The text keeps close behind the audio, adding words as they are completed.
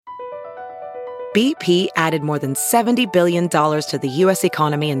BP added more than $70 billion to the U.S.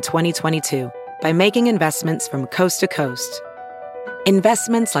 economy in 2022 by making investments from coast to coast.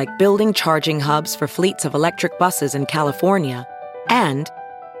 Investments like building charging hubs for fleets of electric buses in California and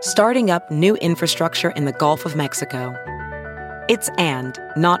starting up new infrastructure in the Gulf of Mexico. It's and,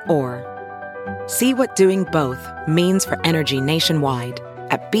 not or. See what doing both means for energy nationwide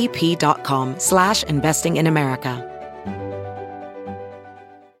at bp.com/investing in America.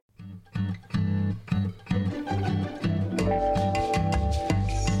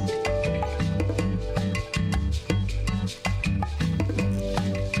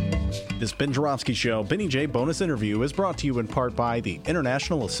 This Ben Joravsky Show, Benny J bonus interview is brought to you in part by the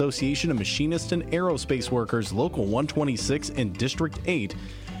International Association of Machinists and Aerospace Workers, Local 126 in District 8,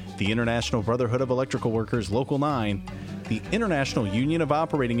 the International Brotherhood of Electrical Workers, Local 9, the International Union of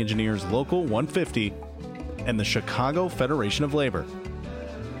Operating Engineers, Local 150, and the Chicago Federation of Labor.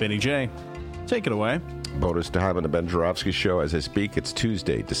 Benny J, take it away. Bonus time on the Ben Joravsky Show. As I speak, it's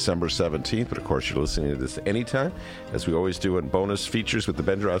Tuesday, December 17th, but of course you're listening to this anytime. As we always do in bonus features with the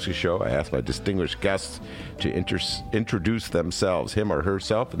Ben Joravsky Show, I ask my distinguished guests to introduce themselves, him or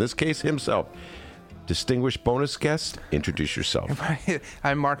herself, in this case, himself. Distinguished bonus guest, introduce yourself.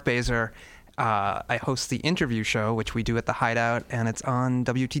 I'm Mark Bazer. I host the interview show, which we do at the Hideout, and it's on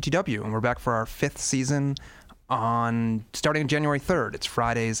WTTW, and we're back for our 5th season starting January 3rd. It's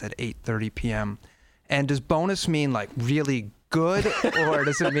Fridays at 8:30 p.m. And does bonus mean like really good, or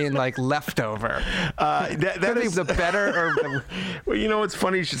does it mean like leftover? That is the better. Or well, you know, it's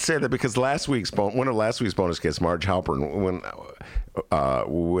funny you should say that because one of last week's bonus guests, Marge Halpern,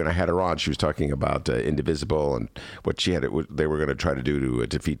 when I had her on, she was talking about Indivisible and what they were going to try to do to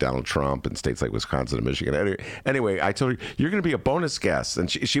defeat Donald Trump in states like Wisconsin and Michigan. Anyway, I told her, you're going to be a bonus guest. And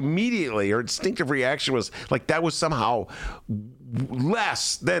she immediately, her instinctive reaction was like that was somehow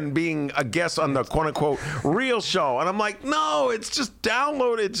less than being a guest on the quote-unquote real show. And I'm like, no, it's just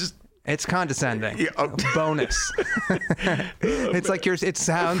downloaded. It's condescending. Yeah. Bonus. It's like it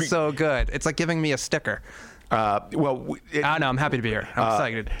sounds so good. It's like giving me a sticker. No, I'm happy to be here. I'm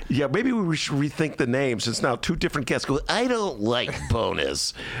excited. Yeah, maybe we should rethink the names. It's now two different guests. I don't like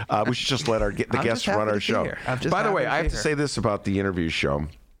bonus. We should just let the guests run our show. By the way, I have to say this about the interview show.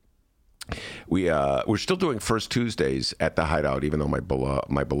 We're still doing first Tuesdays at the Hideout, even though my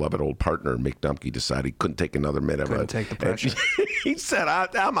beloved old partner Mick Dumke decided he couldn't take another minute of it. Couldn't take the pressure. He said,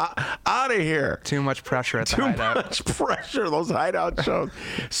 "I'm out of here." Too much pressure at the Hideout. Too much pressure. Those Hideout shows.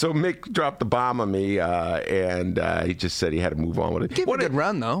 So Mick dropped the bomb on me, and he just said he had to move on with it. He gave it a good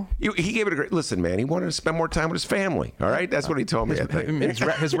run, though. He gave it a great. Listen, man, he wanted to spend more time with his family. All right, that's what he told me. I think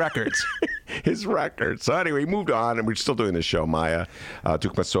His records. His records. So anyway, he moved on, and we're still doing the show. Maya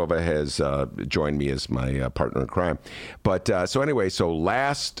Tukmasova has joined me as my partner in crime. But so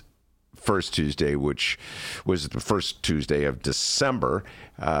last first Tuesday, which was the first Tuesday of December,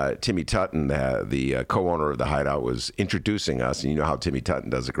 Timmy Tutton, the co-owner of the Hideout, was introducing us, and you know how Timmy Tutton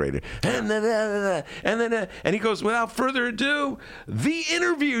does a great, and he goes, without further ado, the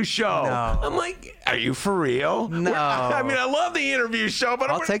interview show. No. I'm like, are you for real? No. I mean, I love the interview show, but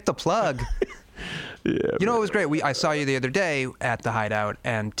I'll take the plug. Yeah, you know, it was great. I saw you the other day at the Hideout,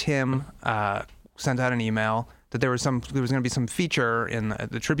 and Tim sent out an email that there was going to be some feature in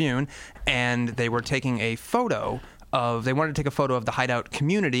the Tribune, and they were taking a photo they wanted to take a photo of the Hideout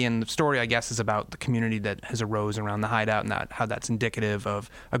community, and the story, I guess, is about the community that has arose around the Hideout and how that's indicative of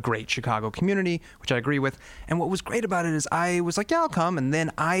a great Chicago community, which I agree with. And what was great about it is I was like, yeah, I'll come, and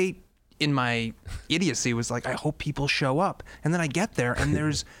then in my idiocy, was like, I hope people show up. And then I get there, and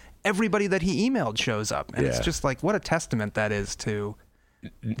there's everybody that he emailed shows up. And it's just like, what a testament that is to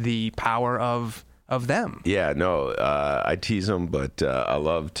the power of them. Yeah, no, I tease him, but I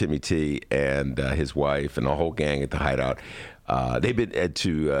love Timmy T and his wife and the whole gang at the Hideout.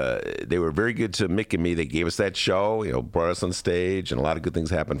 They were very good to Mick and me. They gave us that show, brought us on stage, and a lot of good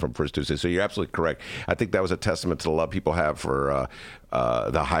things happened from first Tuesday. So you're absolutely correct. I think that was a testament to the love people have for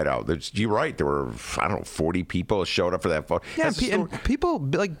the Hideout. You're right. There were, 40 people showed up for that photo. Yeah, and people,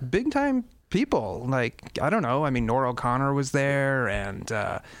 like big time people. Like, I don't know. I mean, Nora O'Connor was there, and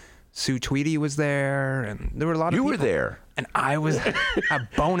Sue Tweedy was there, and there were a lot of people. You were there. And I was a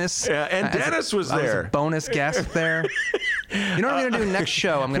bonus. Yeah, and Dennis was there. I was a bonus guest there. You know what I'm going to do next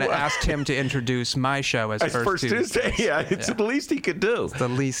show? I'm going to ask Tim to introduce my show as First Tuesday. Yeah, it's the least he could do. It's the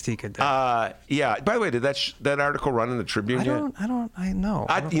least he could do. Yeah. By the way, did that article run in the Tribune yet? I know.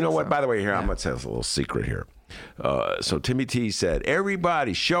 You know what? By the way, here, I'm going to tell you a little secret here. So Timmy T said,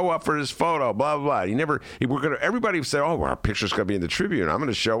 everybody show up for this photo, blah, blah, blah. Everybody said, oh, well, our picture's going to be in the Tribune. I'm going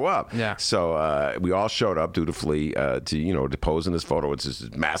to show up. Yeah. So we all showed up dutifully to pose in this photo. It's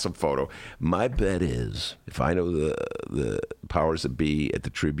this massive photo. My bet is, if I know the powers that be at the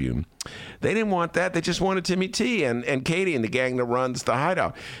Tribune, they didn't want that. They just wanted Timmy T and Katie and the gang that runs the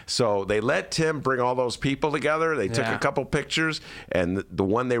Hideout. So they let Tim bring all those people together. They took a couple pictures, and the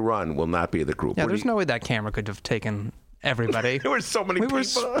one they run will not be the group. Yeah, there's no way that camera could have taken everybody. There were so many people. We were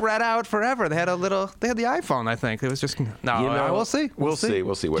spread out forever. They had the iPhone, I think. It was just, we'll see. We'll see.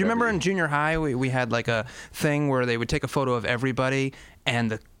 Do you remember in junior high, we had like a thing where they would take a photo of everybody,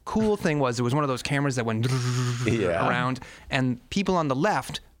 and the cool thing was it was one of those cameras that went around, and people on the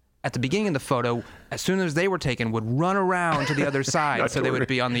left at the beginning of the photo, as soon as they were taken, would run around to the other side, so they would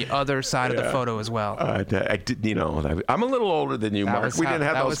be on the other side of the photo as well. I did, I'm a little older than you, Mark. We didn't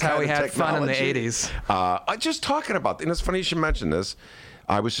have those kind of technology. That was how we had fun in the 80s. Just talking about, and it's funny you should mention this.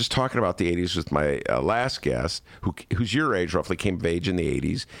 I was just talking about the 80s with my last guest, who's your age, roughly, came of age in the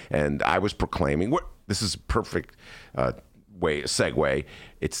 80s, and I was proclaiming, this is perfect segue.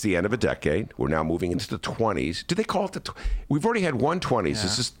 It's the end of a decade. We're now moving into the 20s. Do they call it we've already had 120s. Yeah.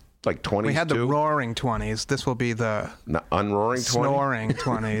 Is this like 20s? We had the roaring 20s. This will be the unroaring 20s? Snoring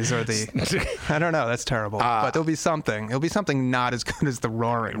 20s, or the I don't know. That's terrible. But there'll be something. It'll be something not as good as the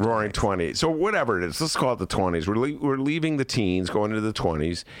roaring 20s. So whatever it is, let's call it the 20s. We're leaving the teens, going into the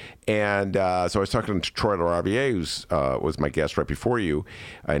 20s, and so I was talking to Troy LaRaviere, who was my guest right before you,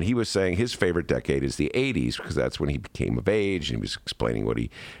 and he was saying his favorite decade is the 80s because that's when he became of age, and he was explaining what he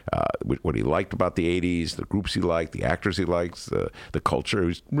liked about the 80s, the groups he liked, the actors he likes, the culture. It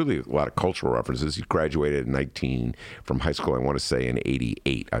was really a lot of cultural references. He graduated in 19 from high school, I want to say in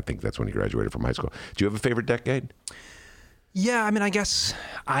 88. I think that's when he graduated from high school. Do you have a favorite decade? Yeah, I mean, I guess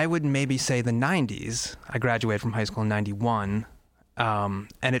I would maybe say the 90s. I graduated from high school in 91, and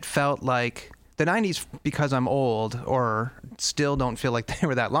it felt like the 90s, because I'm old, or still don't feel like they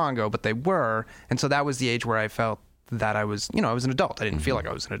were that long ago, but they were, and so that was the age where I felt that I was an adult. I didn't feel like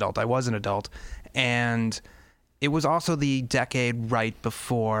I was an adult. I was an adult, and it was also the decade right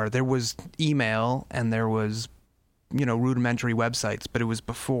before there was email and there was, rudimentary websites, but it was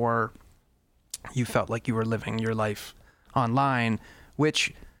before you felt like you were living your life online,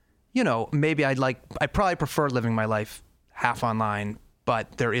 which, maybe I probably prefer living my life half online,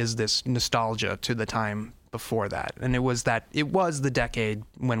 but there is this nostalgia to the time before that. And it was the decade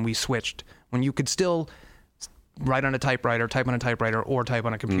when we switched, when you could still write on a typewriter, type on a typewriter, or type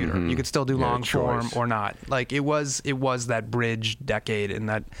on a computer. You could still do long form or not. Like it was that bridge decade in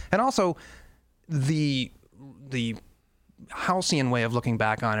that, and also the halcyon way of looking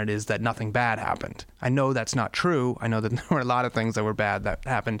back on it is that nothing bad happened. I know that's not true. I know that there were a lot of things that were bad that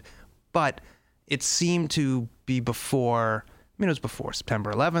happened, but it seemed to be before. It was before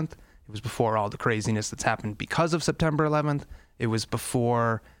September 11th. It was before all the craziness that's happened because of September 11th. It was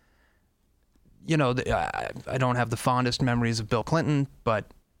before. I don't have the fondest memories of Bill Clinton, but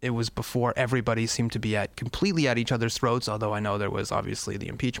it was before everybody seemed to be completely at each other's throats, although I know there was obviously the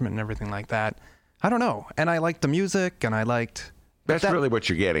impeachment and everything like that. I don't know. And I liked the music, and I liked... That's really what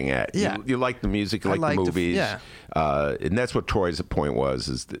you're getting at. Yeah. You like the music, you like the movies. Yeah. And that's what Troy's point was,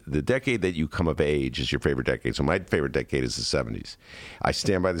 is the decade that you come of age is your favorite decade. So my favorite decade is the 70s. I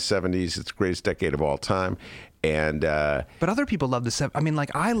stand by the 70s. It's the greatest decade of all time. And but other people love the 70s. I mean,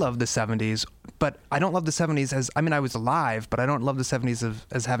 like, I love the 70s, but I don't love the 70s as... I mean, I was alive, but I don't love the 70s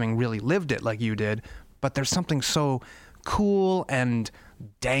as having really lived it like you did. But there's something so cool and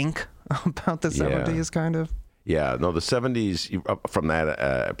dank about the 70s, kind of. Yeah, no, the 70s, from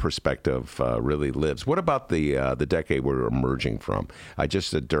that perspective, really lives. What about the decade we're emerging from? I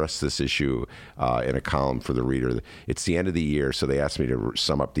just addressed this issue in a column for the Reader. It's the end of the year, so they asked me to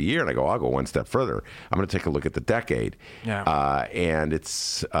sum up the year, and I go, I'll go one step further. I'm going to take a look at the decade. Yeah. And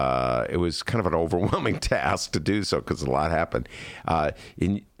it was kind of an overwhelming task to do so because a lot happened. But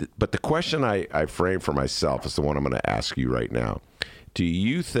the question I framed for myself is the one I'm going to ask you right now. Do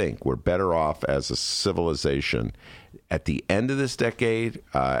you think we're better off as a civilization at the end of this decade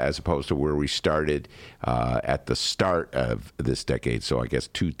as opposed to where we started at the start of this decade? So I guess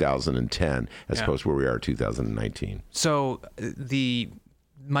 2010 as opposed to where we are in 2019. So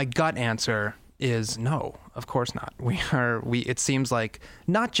my gut answer is no, of course not. It seems like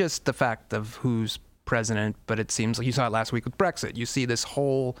not just the fact of who's president, but it seems like you saw it last week with Brexit. You see this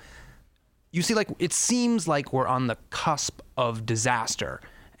whole... it seems like we're on the cusp of disaster.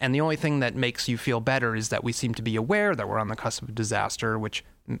 And the only thing that makes you feel better is that we seem to be aware that we're on the cusp of disaster, which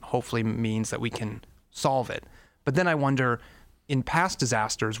hopefully means that we can solve it. But then I wonder, in past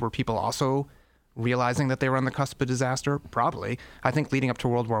disasters, were people also realizing that they were on the cusp of disaster? Probably. I think leading up to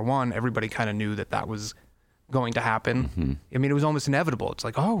World War I, everybody kind of knew that was going to happen. Mm-hmm. I mean, it was almost inevitable. It's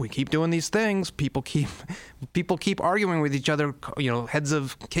like, oh, we keep doing these things. People keep arguing with each other. Heads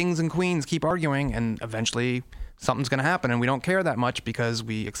of kings and queens keep arguing, and eventually something's going to happen. And we don't care that much because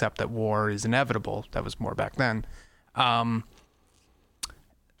we accept that war is inevitable. That was more back then. On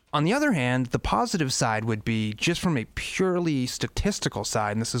the other hand, the positive side would be, just from a purely statistical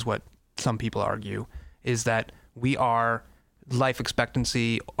side, and this is what some people argue, is that life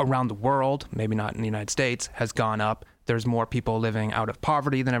expectancy around the world, maybe not in the United States, has gone up. There's more people living out of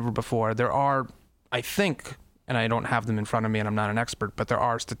poverty than ever before. There are, I think, and I don't have them in front of me and I'm not an expert, but there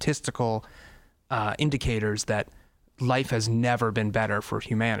are statistical indicators that life has never been better for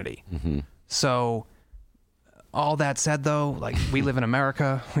humanity. Mm-hmm. So all that said, though, like, we live in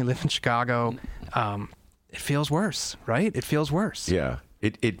America, we live in Chicago, it feels worse, right? It feels worse. Yeah,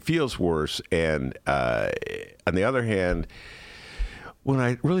 it feels worse. And on the other hand, when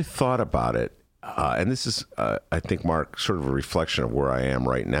I really thought about it, and this is, I think, Mark, sort of a reflection of where I am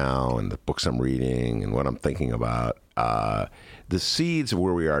right now and the books I'm reading and what I'm thinking about, the seeds of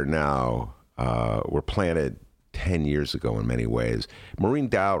where we are now were planted 10 years ago in many ways. Maureen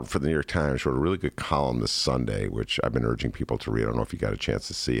Dowd for the New York Times wrote a really good column this Sunday, which I've been urging people to read. I don't know if you got a chance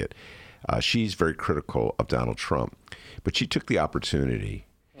to see it. She's very critical of Donald Trump, but she took the opportunity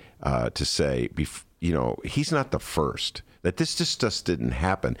to say, he's not the first, that this just didn't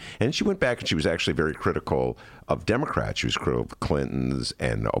happen. And she went back and she was actually very critical of Democrats. She was critical of Clintons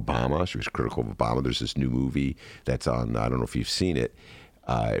and Obama. She was critical of Obama. There's this new movie that's on, I don't know if you've seen it.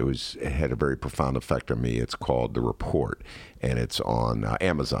 It had a very profound effect on me. It's called The Report, and it's on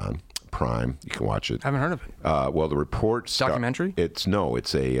Amazon Prime. You can watch it. I haven't heard of it. Well, The Report. Documentary? It's a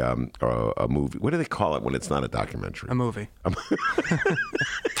movie. What do they call it when it's not a documentary? A movie.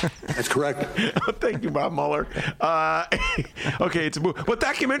 That's correct. Thank you, Bob Mueller. Okay, it's a movie. Well,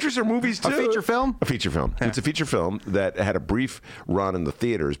 documentaries are movies too. A feature film? A feature film. Yeah. It's a feature film that had a brief run in the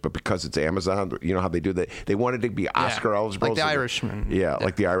theaters, but because it's Amazon, you know how they do that? They wanted it to be Oscar eligible. Like The Irishman. Yeah,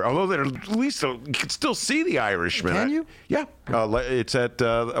 like The Irishman. Although at least you can still see The Irishman. Can you? Yeah. It's at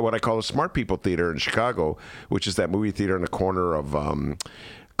what I call the Smart People Theater in Chicago, which is that movie theater in the corner of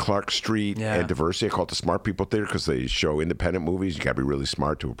Clark Street and Diversity. I call it the Smart People Theater because they show independent movies. You got to be really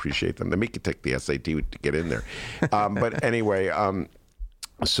smart to appreciate them. They make you take the SAT to get in there. But anyway,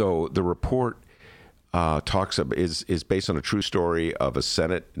 so The Report is based on a true story of a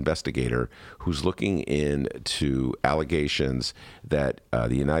Senate investigator who's looking into allegations that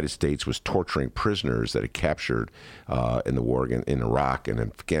the United States was torturing prisoners that it captured in the war in Iraq and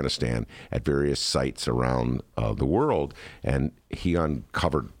Afghanistan at various sites around the world. And he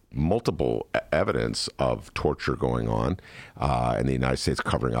uncovered multiple evidence of torture going on, and the United States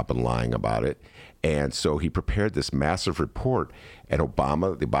covering up and lying about it. And so he prepared this massive report, and the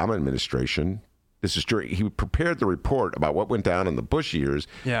Obama administration. He prepared the report about what went down in the Bush years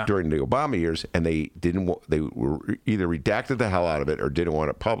during the Obama years, and they were either redacted the hell out of it or didn't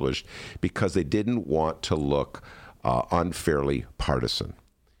want it published because they didn't want to look unfairly partisan.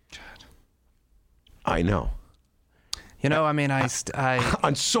 God. I know. I mean, I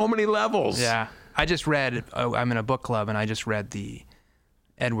on so many levels. Yeah. I just read, I'm in a book club, and I just read the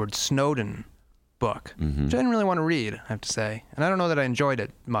Edward Snowden book, which I didn't really want to read, I have to say. And I don't know that I enjoyed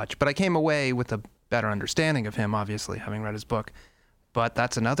it much, but I came away with a better understanding of him, obviously, having read his book. But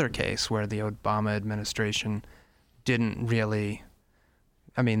that's another case where the Obama administration didn't really,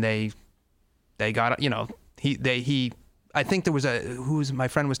 I mean, they got, I think there was my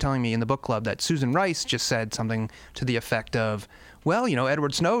friend was telling me in the book club that Susan Rice just said something to the effect of, well,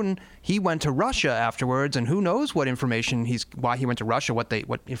 Edward Snowden, he went to Russia afterwards, and who knows what information why he went to Russia, what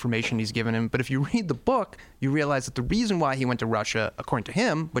information he's given him. But if you read the book, you realize that the reason why he went to Russia, according to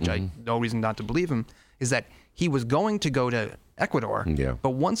him, which I no reason not to believe him, is that he was going to go to Ecuador. Yeah.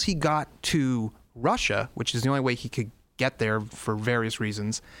 But once he got to Russia, which is the only way he could get there for various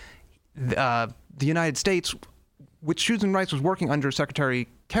reasons, the United States, which Susan Rice was working under Secretary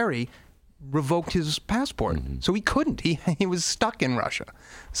Kerry, revoked his passport. So he couldn't. He was stuck in Russia.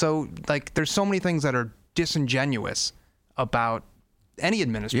 So, there's so many things that are disingenuous about any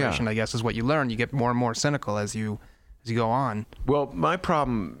administration, I guess, is what you learn. You get more and more cynical as you go on. Well, my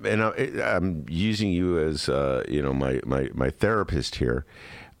problem, and I'm using you as my therapist here.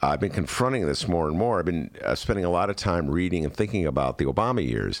 I've been confronting this more and more. I've been spending a lot of time reading and thinking about the Obama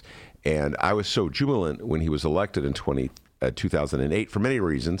years, and I was so jubilant when he was elected in 2008 for many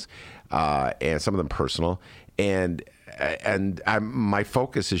reasons, and some of them personal. And my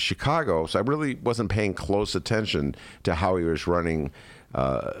focus is Chicago, so I really wasn't paying close attention to how he was running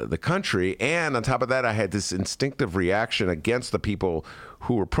the country. And on top of that, I had this instinctive reaction against the people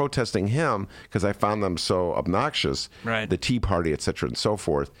who were protesting him because I found them so obnoxious, right. the Tea Party, et cetera, and so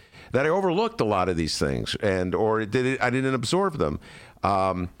forth, that I overlooked a lot of these things I didn't absorb them.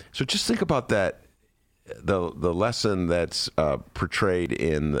 So just think about that, the lesson that's portrayed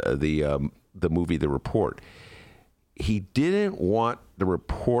in the movie The Report. He didn't want the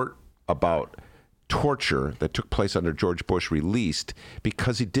report about torture that took place under George Bush released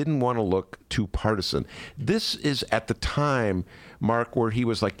because he didn't want to look too partisan. This is at the time, Mark, where he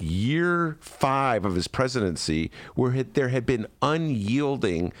was like year 5 of his presidency, where there had been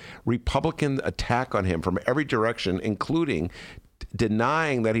unyielding Republican attack on him from every direction, including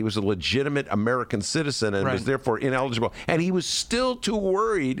denying that he was a legitimate American citizen and was therefore ineligible. And he was still too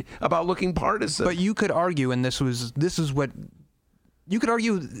worried about looking partisan. But you could argue, and this is what you could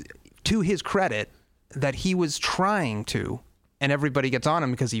argue to his credit, that he was trying to, and everybody gets on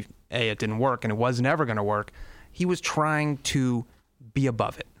him because it didn't work and it was never going to work. He was trying to be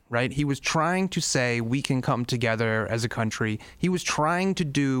above it, right? He was trying to say we can come together as a country. He was trying to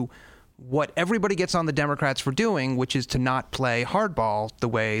do what everybody gets on the Democrats for doing, which is to not play hardball the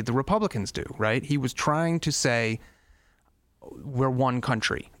way the Republicans do, right? He was trying to say we're one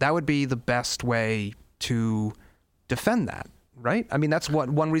country. That would be the best way to defend that. Right? I mean, that's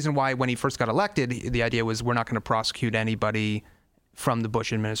one reason why when he first got elected, the idea was we're not going to prosecute anybody from the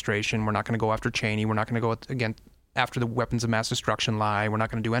Bush administration. We're not going to go after Cheney. We're not going to go again after the weapons of mass destruction lie. We're not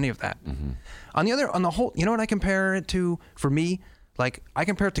going to do any of that. Mm-hmm. On the whole, you know what I compare it to? For me, like I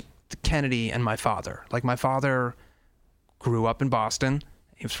compare it to Kennedy and my father. Like my father grew up in Boston.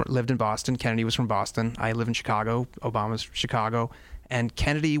 He lived in Boston. Kennedy was from Boston. I live in Chicago. Obama's from Chicago. And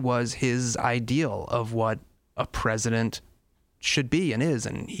Kennedy was his ideal of what a president should be and is,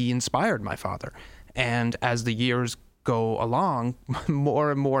 and he inspired my father. And as the years go along,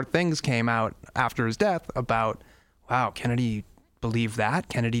 more and more things came out after his death about, wow, Kennedy believed that,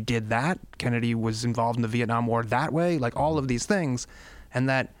 Kennedy did that, Kennedy was involved in the Vietnam War that way, like all of these things, and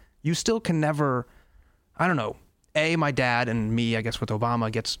that you still can never, I don't know, my dad and me, I guess with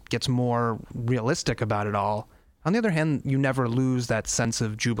Obama, gets more realistic about it all. On the other hand, you never lose that sense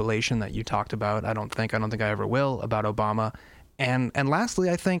of jubilation that you talked about. I don't think I ever will, about Obama. And lastly,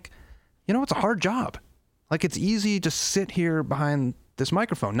 I think, it's a hard job. Like, it's easy to sit here behind this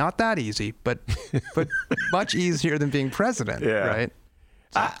microphone. Not that easy, but much easier than being president, right?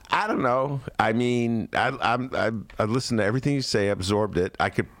 So. I don't know. I mean, I listened to everything you say, absorbed it.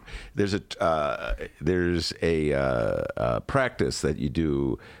 There's a practice that you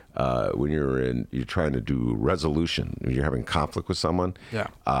do when you're trying to do resolution, when you're having conflict with someone,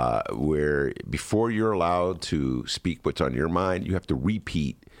 where before you're allowed to speak what's on your mind, you have to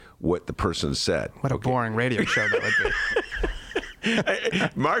repeat what the person said. What a boring radio show that would be.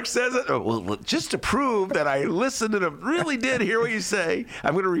 Mark says it. Well, just to prove that I listened and really did hear what you say,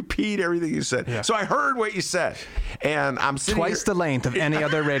 I'm going to repeat everything you said. Yeah. So I heard what you said, and I'm sitting twice the length of any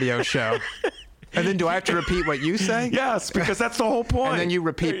other radio show. And then do I have to repeat what you say? Yes, because that's the whole point. And then you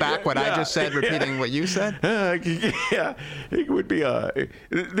repeat back what I just said, repeating what you said? It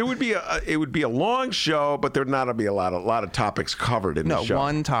would be a long show, but there'd not be a lot of topics covered in the show.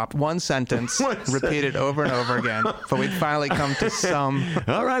 One sentence repeated over and over again, but we'd finally come to some.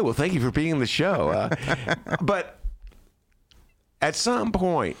 All right, well, thank you for being in the show. But at some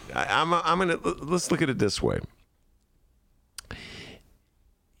point, let's look at it this way.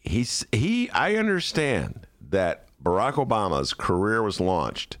 I understand that Barack Obama's career was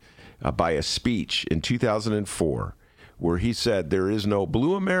launched by a speech in 2004 where he said there is no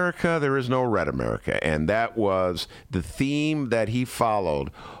blue America, there is no red America. And that was the theme that he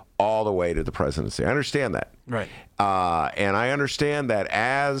followed all the way to the presidency. I understand that. Right. And I understand that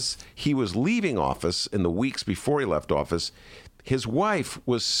as he was leaving office in the weeks before he left office, his wife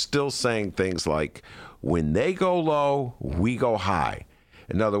was still saying things like, when they go low, we go high.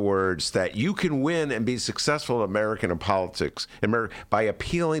 In other words, that you can win and be successful in American politics by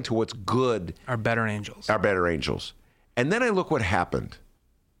appealing to what's good. Our better angels. And then I look what happened.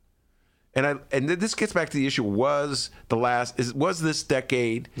 And this gets back to the issue, was this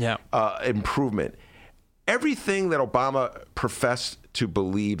decade improvement? Everything that Obama professed to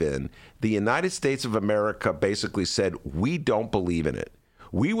believe in, the United States of America basically said, we don't believe in it.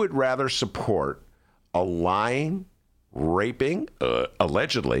 We would rather support a lying, raping,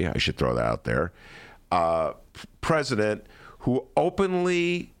 allegedly, I should throw that out there, president who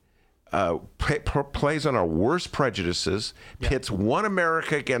openly plays on our worst prejudices, pits one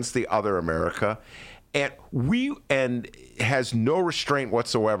America against the other America, and has no restraint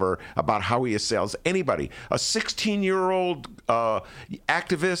whatsoever about how he assails anybody. A 16-year-old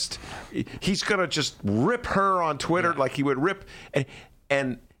activist, he's going to just rip her on Twitter like he would rip.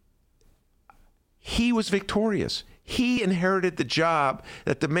 And he was victorious. He inherited the job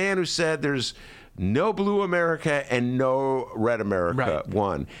that the man who said there's no blue America and no red America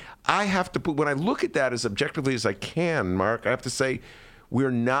won. I have to put, when I look at that as objectively as I can, Mark, I have to say,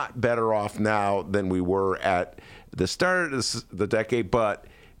 we're not better off now than we were at the start of the decade, but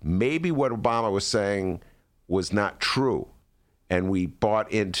maybe what Obama was saying was not true. And we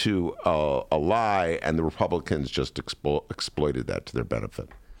bought into a lie, and the Republicans just exploited that to their benefit.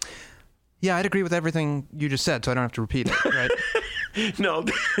 Yeah, I'd agree with everything you just said, so I don't have to repeat it, right? No,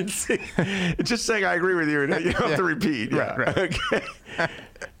 it's just saying I agree with you. You don't have to repeat. Yeah. Right. Okay.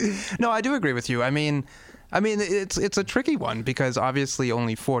 No, I do agree with you. I mean, it's a tricky one because obviously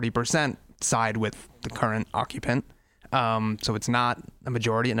only 40% side with the current occupant. So it's not a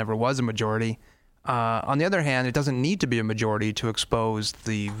majority. It never was a majority. On the other hand, it doesn't need to be a majority to expose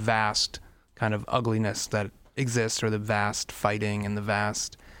the vast kind of ugliness that exists, or the vast fighting and the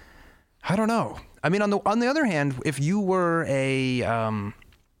vast, I don't know. I mean, on the other hand, if you were even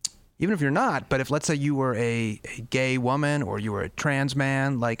if you're not, but if let's say you were a gay woman or you were a trans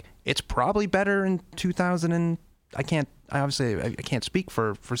man, like, it's probably better in 2000 and I can't speak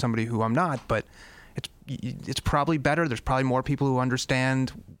for somebody who I'm not, but it's probably better. There's probably more people who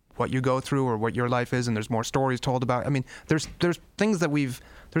understand what you go through or what your life is, and there's more stories told about. I mean, there's things that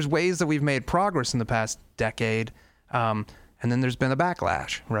there's ways that we've made progress in the past decade. And then there's been a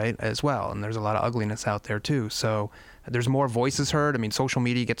backlash, right, as well. And there's a lot of ugliness out there, too. So there's more voices heard. I mean, social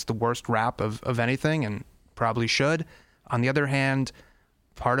media gets the worst rap of anything, and probably should. On the other hand,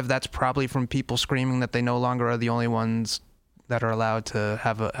 part of that's probably from people screaming that they no longer are the only ones that are allowed to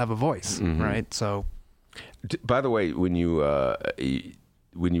have a voice, right? So, by the way, when you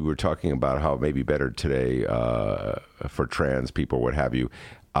were talking about how it may be better today for trans people, what have you,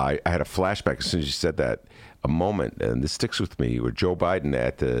 I had a flashback as soon as you said that. A moment, and this sticks with me, where Joe Biden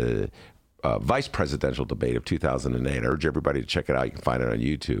at the vice presidential debate of 2008. I urge everybody to check it out. You can find it on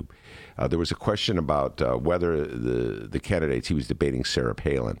YouTube. There was a question about whether the candidates, he was debating Sarah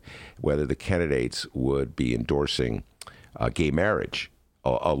Palin, whether the candidates would be endorsing gay marriage,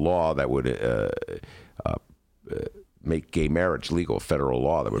 a law that would make gay marriage legal, a federal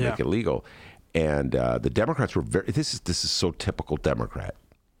law that would make it legal. And the Democrats were this is so typical Democrat.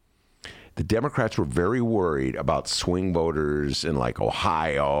 The Democrats were very worried about swing voters in like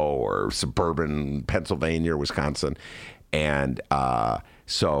Ohio or suburban Pennsylvania or Wisconsin. And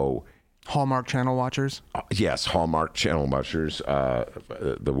so... Hallmark Channel watchers? Yes, Hallmark Channel watchers.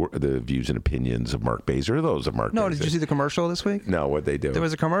 The views and opinions of Mark Bazer, those of Mark Bazer. No, did you see the commercial this week? No, what'd they do? There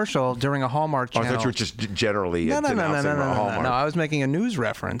was a commercial during a Hallmark Channel. I thought you were just generally denouncing Hallmark. No, I was making a news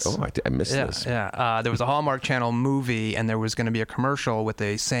reference. Oh, I missed this. Yeah, there was a Hallmark Channel movie, and there was going to be a commercial with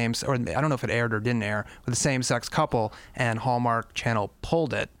a or I don't know if it aired or didn't air, with a same-sex couple, and Hallmark Channel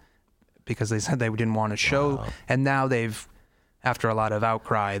pulled it because they said they didn't want to show. Wow. And now after a lot of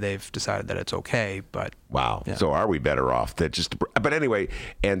outcry, they've decided that it's okay. But wow, yeah. So are we better off? But anyway,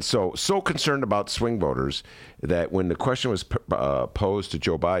 and so concerned about swing voters that when the question was posed to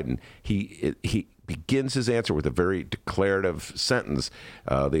Joe Biden, he begins his answer with a very declarative sentence: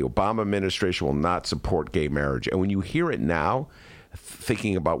 "The Obama administration will not support gay marriage." And when you hear it now,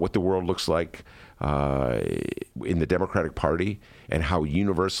 thinking about what the world looks like in the Democratic Party and how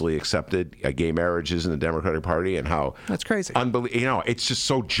universally accepted gay marriage is in the Democratic Party, and how that's crazy. It's just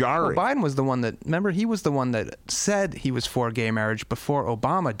so jarring. Well, Biden was the one that, remember, he was the one that said he was for gay marriage before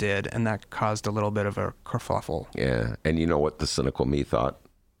Obama did, and that caused a little bit of a kerfuffle. Yeah, and you know what the cynical me thought?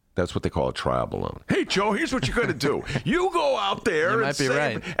 That's what they call a trial balloon. Hey, Joe, here's what you're going to do. You go out there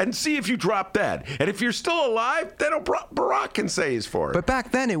and see if you drop dead. And if you're still alive, then Barack can say he's for it. But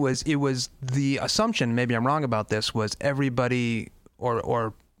back then, it was the assumption, maybe I'm wrong about this, was everybody,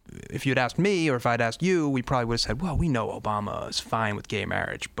 or if you'd asked me or if I'd asked you, we probably would have said, well, we know Obama is fine with gay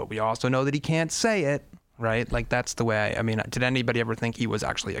marriage, but we also know that he can't say it, right? Like, that's the way I mean, did anybody ever think he was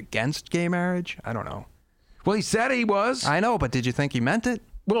actually against gay marriage? I don't know. Well, he said he was. I know, but did you think he meant it?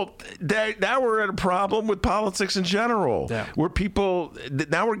 Well, now we're at a problem with politics in general, where people,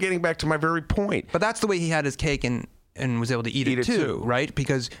 now we're getting back to my very point. But that's the way he had his cake and was able to eat it too, right?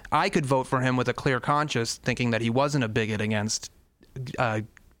 Because I could vote for him with a clear conscience, thinking that he wasn't a bigot against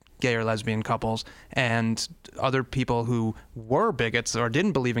gay or lesbian couples, and other people who were bigots or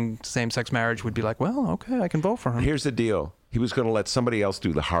didn't believe in same-sex marriage would be like, well, okay, I can vote for him. Here's the deal. He was going to let somebody else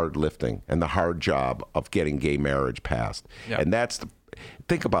do the hard lifting and the hard job of getting gay marriage passed. Yep. And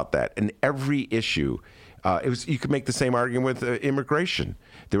Think about that. In every issue, you could make the same argument with immigration.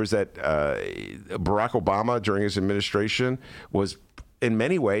 There was that Barack Obama during his administration was in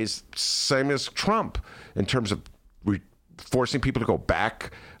many ways same as Trump in terms of forcing people to go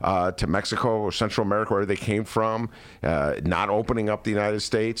back to Mexico or Central America, where they came from, not opening up the United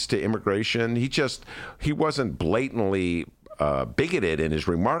States to immigration. He wasn't blatantly bigoted in his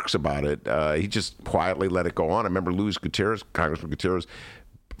remarks about it. He just quietly let it go on. I remember Congressman Gutierrez,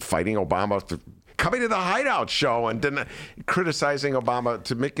 fighting Obama for coming to the Hideout show and then criticizing Obama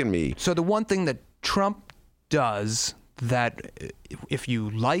to Mick and me. So the one thing that Trump does that, if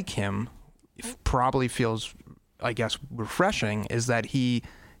you like him, probably feels, I guess, refreshing, is that he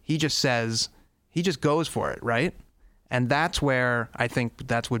just goes for it, right? And that's where I think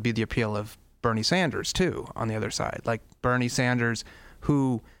that would be the appeal of Bernie Sanders too, on the other side. Like Bernie Sanders,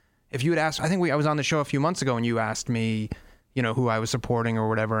 who, if you had asked, I was on the show a few months ago and you asked me, who I was supporting or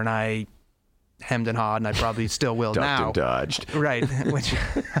whatever, and I hemmed and hawed, and I probably still will Ducked now. and dodged. Right. Which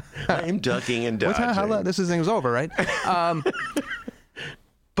I'm ducking and dodging. This thing's over, right?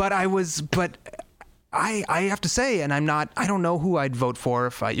 But I have to say, and I don't know who I'd vote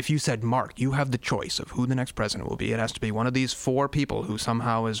for if you said, Mark, you have the choice of who the next president will be. It has to be one of these 4 people who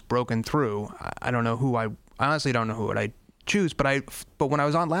somehow has broken through. I don't know who I honestly don't know who I'd choose. But when I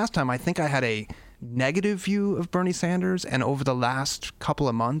was on last time, I think I had a negative view of Bernie Sanders, and over the last couple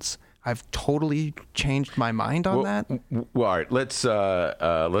of months, I've totally changed my mind on that. Well, all right, let's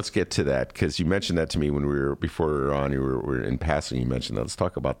get to that, because you mentioned that to me before we were on. You were in passing. You mentioned that. Let's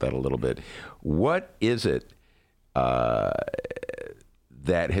talk about that a little bit. What is it let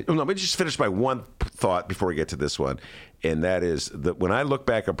me just finish my one thought before we get to this one, and that is that when I look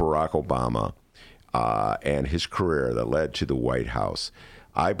back at Barack Obama and his career that led to the White House,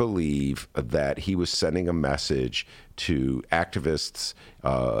 I believe that he was sending a message to activists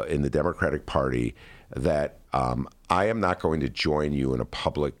in the Democratic Party that I am not going to join you in a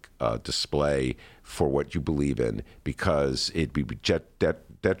public display for what you believe in, because it'd be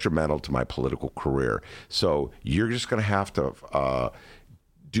detrimental to my political career. So you're just going to have to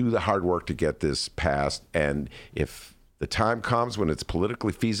do the hard work to get this passed. And if the time comes when it's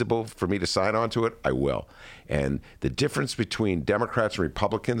politically feasible for me to sign on to it, I will. And the difference between Democrats and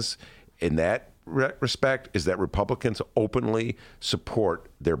Republicans in that respect is that Republicans openly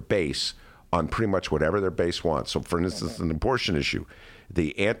support their base on pretty much whatever their base wants. So, for instance, an abortion issue,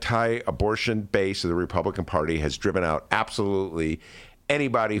 the anti-abortion base of the Republican Party has driven out absolutely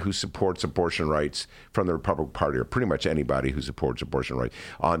anybody who supports abortion rights from the Republican Party, or pretty much anybody who supports abortion rights.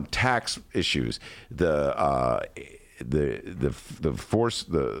 On tax issues, the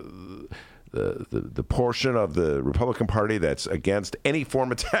portion of the Republican Party that's against any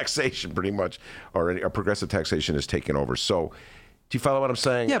form of taxation, pretty much, or any progressive taxation, is taken over. So, do you follow what I'm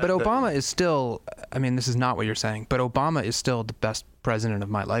saying? Yeah, but Obama is still, this is not what you're saying, but Obama is still the best president of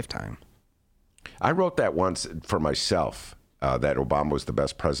my lifetime. I wrote that once for myself, that Obama was the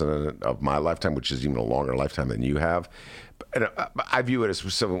best president of my lifetime, which is even a longer lifetime than you have. And I view it as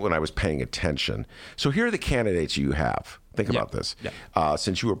when I was paying attention. So here are the candidates you have. Think about this. Yeah.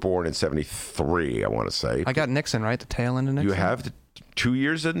 Since you were born in 1973, I want to say. I got Nixon, right? The tail end of Nixon? You have the 2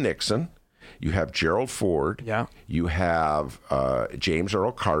 years of Nixon. You have Gerald Ford. Yeah. You have James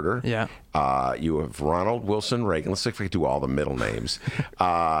Earl Carter. Yeah. You have Ronald Wilson Reagan. Let's see if we can do all the middle names.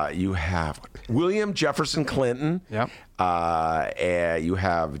 You have William Jefferson Clinton. Yeah. You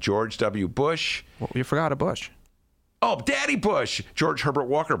have George W. Bush. Well, you forgot a Bush. Oh, Daddy Bush, George Herbert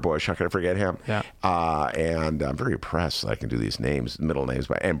Walker Bush. How could I forget him? Yeah. And I'm very impressed that I can do these names, middle names,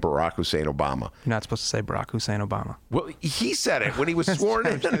 and Barack Hussein Obama. You're not supposed to say Barack Hussein Obama. Well, he said it when he was sworn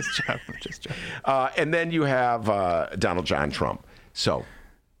in. Just joking. And then you have Donald John Trump. So,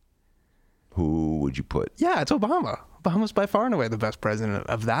 who would you put? Yeah, it's Obama. Obama's by far and away the best president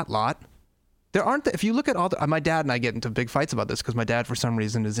of that lot. There aren't, if you look at all the, my dad and I get into big fights about this because my dad, for some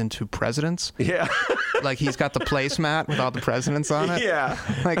reason, is into presidents. Yeah. Like, he's got the placemat with all the presidents on it. Yeah.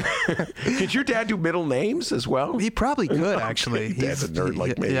 Like, could your dad do middle names as well? He probably could, actually. Dad's a nerd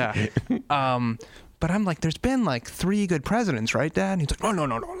like me. Yeah. But I'm like, there's been like 3 good presidents, right, Dad? And he's like, no.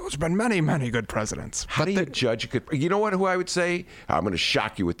 There's been many, many good presidents. How do you judge a good? You know what? Who I would say? I'm going to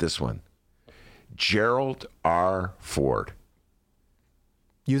shock you with this one. Gerald R. Ford.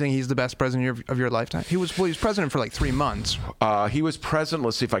 You think he's the best president of your lifetime? He was president for like 3 months. He was president.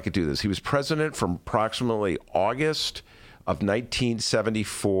 Let's see if I could do this. He was president from approximately August of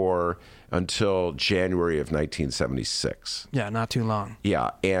 1974 until January of 1976. Yeah, not too long.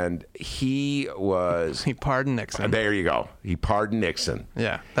 Yeah, and he pardoned Nixon. There you go. He pardoned Nixon.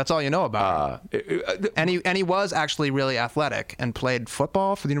 Yeah, that's all you know about him. And he was actually really athletic and played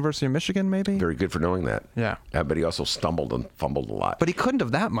football for the University of Michigan, maybe. Very good for knowing that. Yeah. But he also stumbled and fumbled a lot. But he couldn't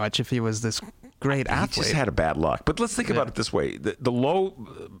have that much if he was this great athlete. He just had a bad luck. But let's think about it this way. The low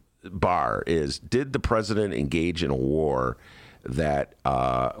bar is, did the president engage in a war that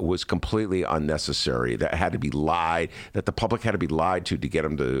was completely unnecessary, that had to be lied, that the public had to be lied to get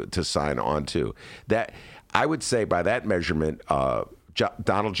him to sign on to? That, I would say by that measurement,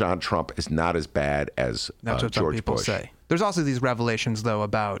 Donald John Trump is not as bad as That's what George some people Bush. say. There's also these revelations, though,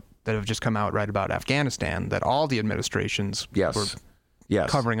 that have just come out about Afghanistan, that all the administrations were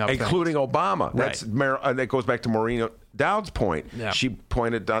covering up including things. Obama. Right. That goes back to Maureen Dowd's point. Yeah. She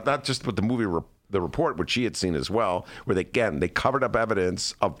pointed out, not just with the movie The Report, which she had seen as well, where they covered up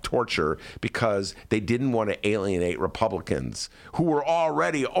evidence of torture because they didn't want to alienate Republicans who were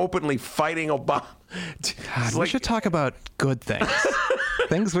already openly fighting Obama. God, we should talk about good things.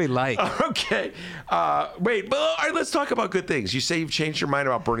 Things we like. Okay. Wait, but all right, let's talk about good things. You say you've changed your mind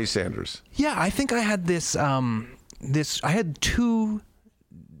about Bernie Sanders. Yeah, I think I had I had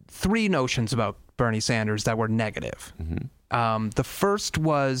 3 notions about Bernie Sanders that were negative. Mm-hmm. The first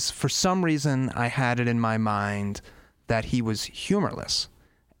was, for some reason, I had it in my mind that he was humorless.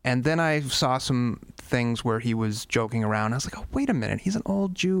 And then I saw some things where he was joking around. I was like, oh, wait a minute. He's an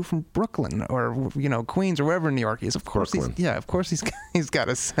old Jew from Brooklyn or, Queens or wherever in New York he is. Of course he's got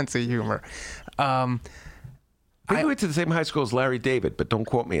a sense of humor. I went to the same high school as Larry David, but don't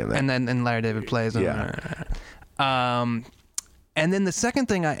quote me on that. And Larry David plays him. Yeah. And then the second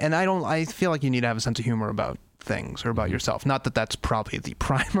thing, I feel like you need to have a sense of humor about things or about yourself. Not that that's probably the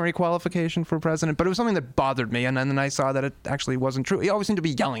primary qualification for president, but it was something that bothered me. And then I saw that it actually wasn't true. He always seemed to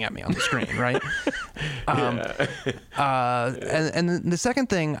be yelling at me on the screen, right? And the second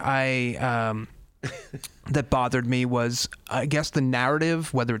thing that bothered me was, I guess, the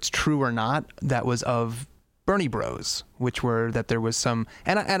narrative, whether it's true or not, that was of Bernie Bros, which were that there was some,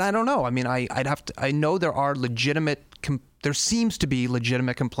 and I don't know. I mean, I know there are there seems to be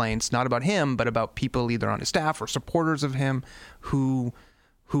legitimate complaints, not about him, but about people either on his staff or supporters of him who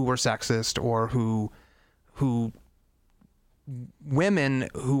were sexist, or who women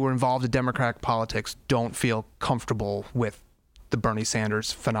who were involved in Democratic politics don't feel comfortable with the Bernie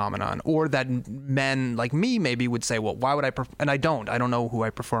Sanders phenomenon, or that men like me maybe would say, well, why would I and I don't know who I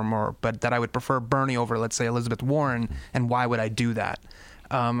prefer more, but that I would prefer Bernie over, let's say, Elizabeth Warren, and why would I do that?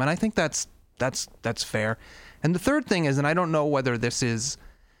 And I think that's fair. And the third thing is, and I don't know whether this is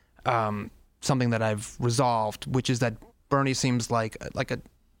something that I've resolved, which is that Bernie seems like a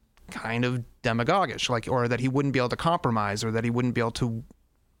kind of demagogish, or that he wouldn't be able to compromise, or that he wouldn't be able to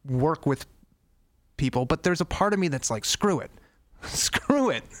work with people. But there's a part of me that's like, screw it. Screw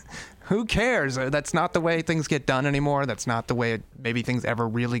it. Who cares? That's not the way things get done anymore. That's not the way maybe things ever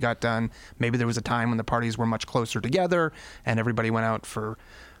really got done. Maybe there was a time when the parties were much closer together and everybody went out for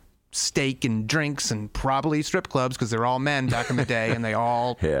steak and drinks and probably strip clubs, because they're all men back in the day, and they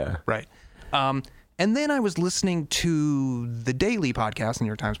all right. And then I was listening to the Daily podcast, the New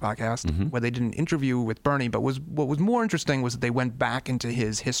York Times podcast, where they did an interview with Bernie. But what was more interesting was that they went back into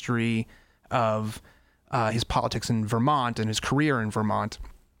his history of his politics in Vermont and his career in Vermont,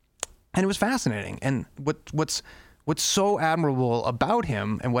 and it was fascinating. And what's so admirable about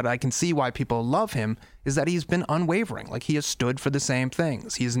him, and what I can see why people love him, is that he's been unwavering. Like, he has stood for the same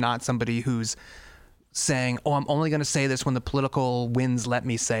things. He's not somebody who's saying, oh, I'm only going to say this when the political winds let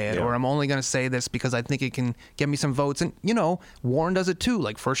me say it, or I'm only going to say this because I think it can get me some votes. And, Warren does it too.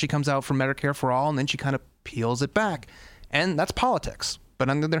 Like, first she comes out for Medicare for all, and then she kind of peels it back. And that's politics. But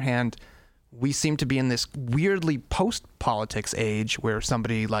on the other hand, we seem to be in this weirdly post-politics age where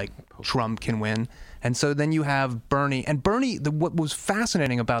somebody like Trump can win. And so then you have Bernie. And Bernie, what was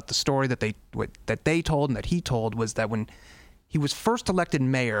fascinating about the story that they told and that he told was that when he was first elected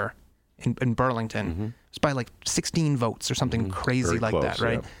mayor in Burlington, it was by like 16 votes or something crazy like that,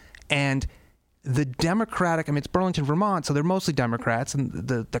 right? Yeah. And the Democratic, it's Burlington, Vermont, so they're mostly Democrats. And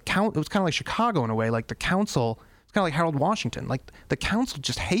it was kind of like Chicago in a way, like the council, it's kind of like Harold Washington. Like, the council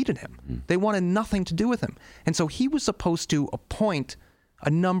just hated him. They wanted nothing to do with him. And so he was supposed to appoint a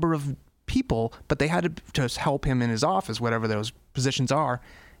number of people, but they had to just help him in his office, whatever those positions are.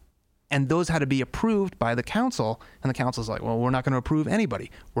 And those had to be approved by the council. And the council's like, well, we're not going to approve anybody.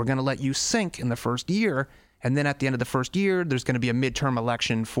 We're going to let you sink in the first year. And then at the end of the first year, there's going to be a midterm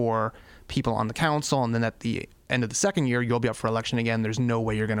election for people on the council. And then at the end of the second year, you'll be up for election again. There's no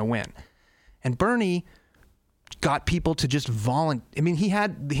way you're going to win. And Bernie got people to just volunteer. I mean, he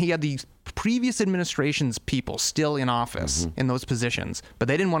had the previous administration's people still in office in those positions, but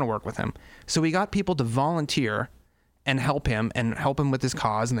they didn't want to work with him. So he got people to volunteer and help him with his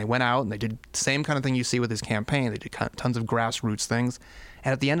cause. And they went out and they did the same kind of thing you see with his campaign. They did tons of grassroots things.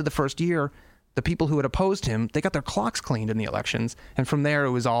 And at the end of the first year, the people who had opposed him, they got their clocks cleaned in the elections. And from there,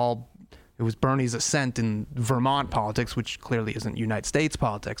 it was Bernie's ascent in Vermont politics, which clearly isn't United States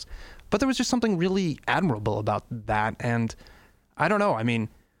politics. But there was just something really admirable about that. And I don't know. I mean,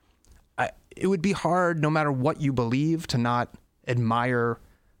 it would be hard, no matter what you believe, to not admire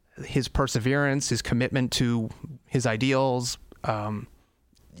his perseverance, his commitment to his ideals.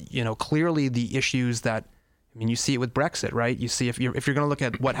 Clearly the issues that, I mean, you see it with Brexit, right? You see if you're going to look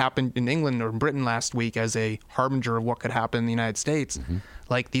at what happened in England or Britain last week as a harbinger of what could happen in the United States,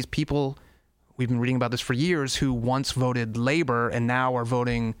 like these people, we've been reading about this for years, who once voted Labour and now are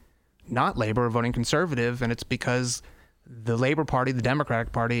voting not Labour, voting Conservative, and it's because the Labour Party, the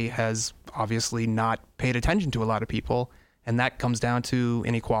Democratic Party, has obviously not paid attention to a lot of people, and that comes down to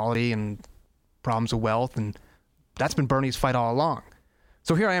inequality and problems of wealth, and that's been Bernie's fight all along.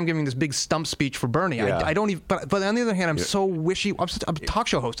 So here I am giving this big stump speech for Bernie. Yeah. I don't even. But on the other hand, I'm so wishy. I'm a talk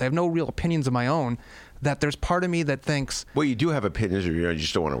show host. I have no real opinions of my own. That there's part of me that thinks. Well, you do have opinions, or you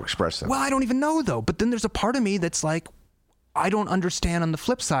just don't want to express them. Well, I don't even know though. But then there's a part of me that's like, I don't understand. On the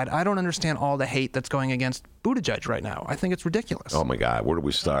flip side, I don't understand all the hate that's going against Buttigieg right now. I think it's ridiculous. Oh my God, where do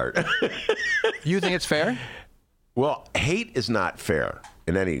we start? You think it's fair? Well, hate is not fair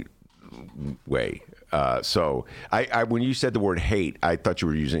in any way. So when you said the word hate, I thought you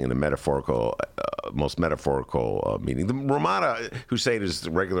were using it in a metaphorical, most metaphorical meaning. The Romana Hussein is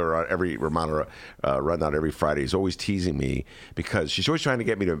the regular on every Romana rundown every Friday. Is always teasing me because she's always trying to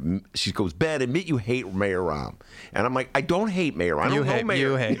get me to. She goes, Ben, admit you hate Mayor Rahm, and I'm like, I don't hate Mayor Rahm. You hate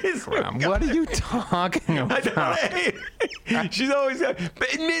Rahm. What are you talking about? I don't hate. She's always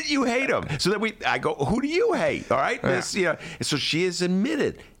admit you hate him. So then I go, who do you hate? All right, Yeah. So she has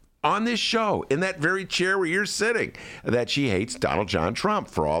admitted on this show, in that very chair where you're sitting, that she hates Donald John Trump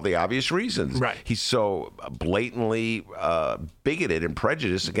for all the obvious reasons. Right. He's so blatantly bigoted and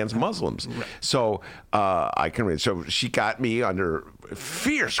prejudiced against Muslims. Right. So I can read. So she got me under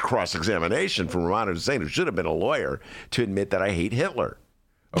fierce cross-examination from Romana Hussein, who should have been a lawyer, to admit that I hate Hitler.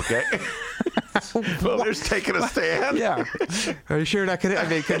 Okay. Well, there's taking a stand. Yeah. Are you sure that could? I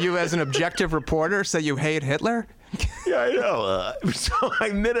mean, could you, as an objective reporter, say you hate Hitler? Yeah, I know. So I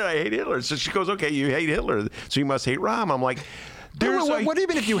admitted I hate Hitler. So she goes, "Okay, you hate Hitler, so you must hate Rahm." I'm like, what do you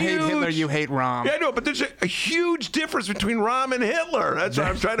mean if you hate Hitler, you hate Rahm? Yeah, I know, but there's a huge difference between Rahm and Hitler. That's what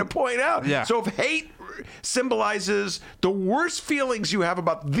I'm trying to point out. Yeah. So if hate symbolizes the worst feelings you have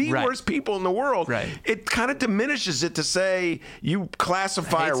about the worst people in the world, it kind of diminishes it to say you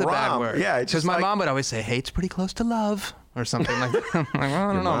classify Hate's Rahm. A bad word. Yeah, it's because just my mom would always say hate's pretty close to love or something like that. I'm like, well,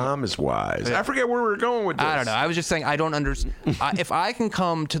 I don't know. Mom is wise. Yeah. I forget where we were going with this. I don't know. I was just saying I don't understand. If I can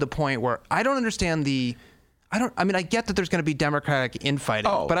come to the point where I don't understand I get that there's going to be Democratic infighting,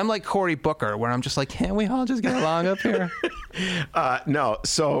 but I'm like Cory Booker, where I'm just like, can't we all just get along up here? No.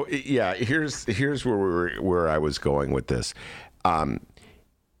 So yeah, here's where I was going with this.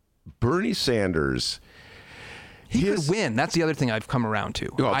 Bernie Sanders, he could win. That's the other thing I've come around to.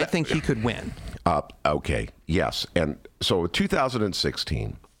 Well, I think he could win. Okay. Yes. And so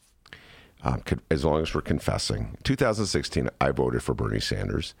 2016, as long as we're confessing, 2016, I voted for Bernie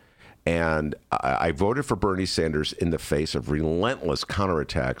Sanders. And I voted for Bernie Sanders in the face of relentless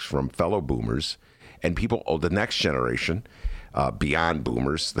counterattacks from fellow boomers and people, the next generation, beyond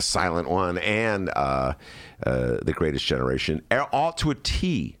boomers, the silent one and the greatest generation, all to a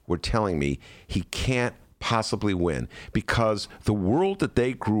T were telling me he can't possibly win because the world that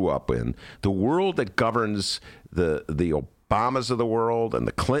they grew up in, the world that governs the Obamas of the world and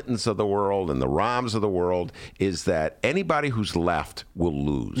the Clintons of the world and the Rahms of the world is that anybody who's left will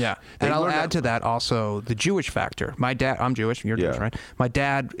lose. Yeah. And I'll add to that also the Jewish factor. My dad, I'm Jewish, you're Jewish, right? My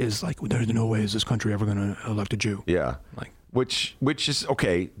dad is like, there's no way is this country ever going to elect a Jew. Yeah. Like, which is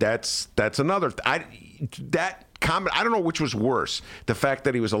okay. That's another. I don't know which was worse. The fact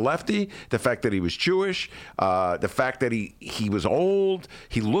that he was a lefty, the fact that he was Jewish, the fact that he was old,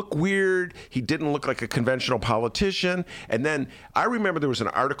 he looked weird, he didn't look like a conventional politician. And then I remember there was an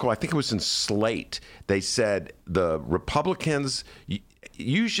article, I think it was in Slate, they said the Republicans,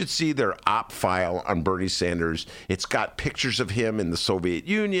 you should see their op file on Bernie Sanders. It's got pictures of him in the Soviet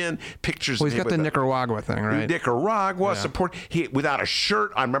Union, pictures of him. He's got the Nicaragua thing, right? Nicaragua support. He without a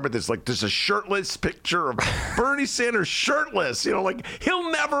shirt. I remember there's a shirtless picture of Bernie Sanders shirtless. Like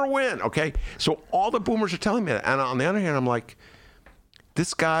he'll never win. Okay, so all the boomers are telling me that, and on the other hand, I'm like,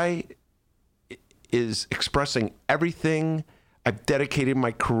 this guy is expressing everything I've dedicated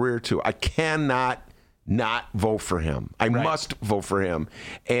my career to. I cannot not vote for him. I must vote for him.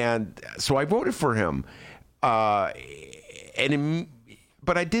 And so I voted for him. But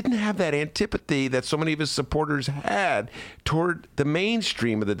I didn't have that antipathy that so many of his supporters had toward the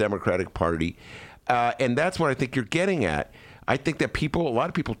mainstream of the Democratic Party. And that's what I think you're getting at. I think that a lot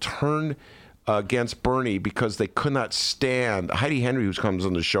of people turned against Bernie because they could not stand. Heidi Henry, who comes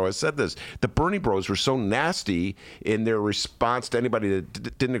on the show, has said this. The Bernie bros were so nasty in their response to anybody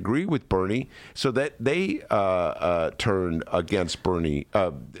that didn't agree with Bernie, so that they turned against Bernie.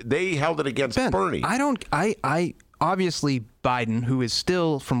 They held it against Bernie. I obviously Biden, who is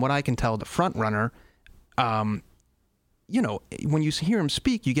still, from what I can tell, the front runner. When you hear him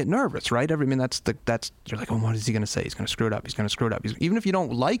speak, you get nervous, right? You're like, oh, what is he going to say? He's going to screw it up. He's going to screw it up. Even if you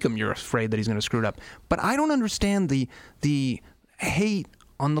don't like him, you're afraid that he's going to screw it up. But I don't understand the hate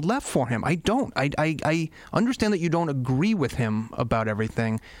on the left for him. I don't. I understand that you don't agree with him about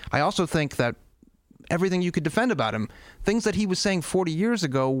everything. I also think that everything you could defend about him, things that he was saying 40 years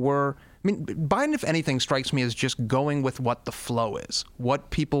ago were, Biden, if anything, strikes me as just going with what the flow is, what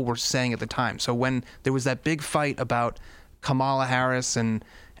people were saying at the time. So when there was that big fight about Kamala Harris and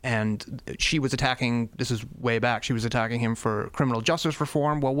she was attacking, this is way back, she was attacking him for criminal justice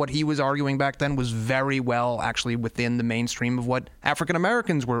reform. Well, what he was arguing back then was very well actually within the mainstream of what African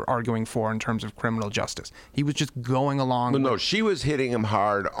Americans were arguing for in terms of criminal justice. He was just going along. No, she was hitting him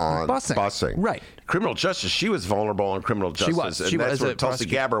hard on busing. Right. Criminal justice, she was vulnerable on criminal justice. She was. That's where Tulsi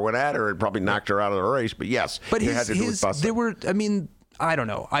Gabbard went at her and probably knocked her out of the race. But yes, but it had to do with busing. I don't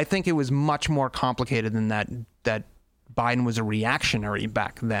know. I think it was much more complicated than that Biden was a reactionary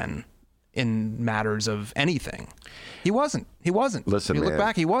back then in matters of anything. He wasn't. Listen, you look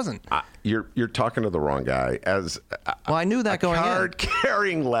back, he wasn't. You're talking to the wrong guy. Well, I knew that going in.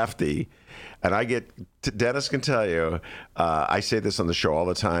 Card-carrying lefty, and Dennis can tell you, I say this on the show all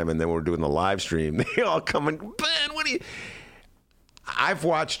the time, and then when we're doing the live stream, they all come and, Ben, what do you... I've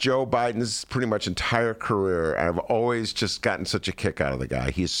watched Joe Biden's pretty much entire career, and I've always just gotten such a kick out of the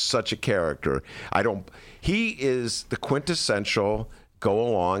guy. He's such a character. He is the quintessential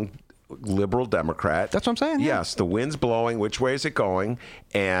go-along liberal Democrat. That's what I'm saying. Yeah. Yes, the wind's blowing. Which way is it going?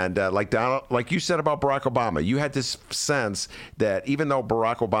 And like you said about Barack Obama, you had this sense that even though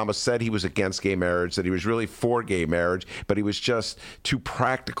Barack Obama said he was against gay marriage, that he was really for gay marriage, but he was just too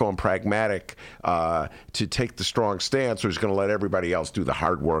practical and pragmatic to take the strong stance. So he was going to let everybody else do the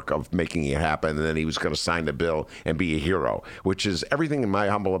hard work of making it happen, and then he was going to sign the bill and be a hero, which is everything, in my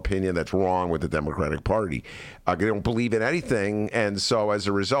humble opinion, that's wrong with the Democratic Party. They don't believe in anything, and so as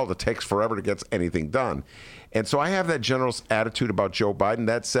a result, it takes forever to get anything done. And so I have that general attitude about Joe Biden.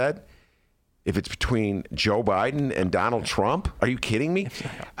 That said, if it's between Joe Biden and Donald Trump, are you kidding me?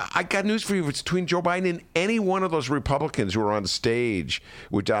 I got news for you. If it's between Joe Biden and any one of those Republicans who were on stage,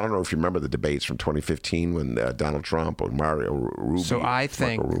 which I don't know if you remember the debates from 2015 when Donald Trump or Mario Rubio. So I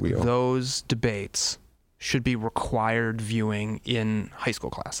think those debates should be required viewing in high school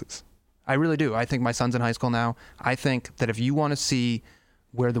classes. I really do. I think my son's in high school now. I think that if you want to see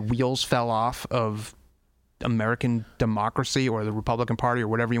where the wheels fell off of American democracy or the Republican Party or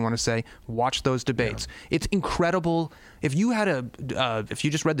whatever you want to say, watch those debates. Yeah. It's incredible. If you if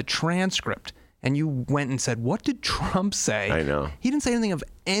you just read the transcript and you went and said, what did Trump say? I know. He didn't say anything of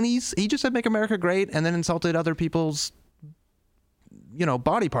he just said make America great and then insulted other people's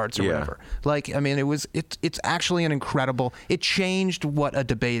body parts or whatever. It's actually an incredible, it changed what a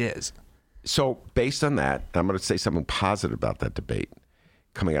debate is. So based on that, I'm going to say something positive about that debate.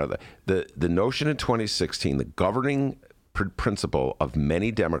 Coming out of the notion in 2016, the governing principle of many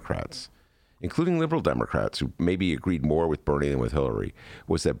Democrats, including liberal Democrats who maybe agreed more with Bernie than with Hillary,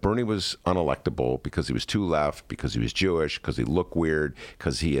 was that Bernie was unelectable because he was too left, because he was Jewish, because he looked weird,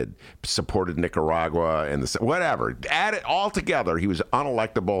 because he had supported Nicaragua and whatever. Add it all together, he was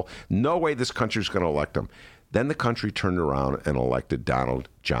unelectable. No way this country's going to elect him. Then the country turned around and elected Donald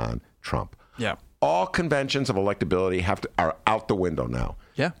John Trump. Yeah. All conventions of electability are out the window now.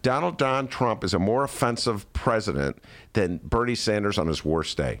 Yeah. Donald John Trump is a more offensive president than Bernie Sanders on his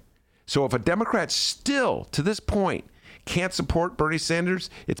worst day. So if a Democrat still, to this point, can't support Bernie Sanders,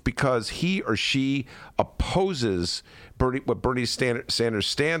 it's because he or she opposes what Bernie Sanders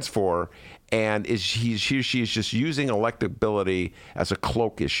stands for, and he or she is just using electability as a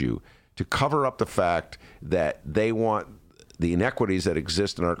cloak issue to cover up the fact that they want the inequities that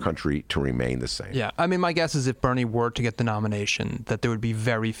exist in our country to remain the same. Yeah. I mean, my guess is if Bernie were to get the nomination, that there would be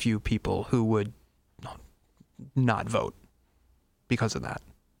very few people who would not vote because of that.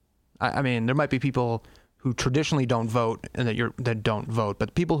 I mean, there might be people who traditionally don't vote and that don't vote,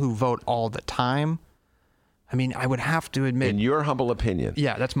 but people who vote all the time. I mean, I would have to admit. In your humble opinion.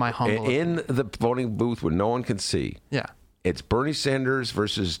 Yeah, that's my humble opinion. In the voting booth where no one can see. Yeah. It's Bernie Sanders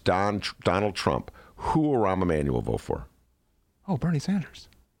versus Donald Trump. Who will Rahm Emanuel vote for? Oh, Bernie Sanders.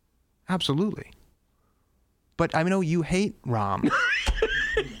 Absolutely. But I know you hate Rahm.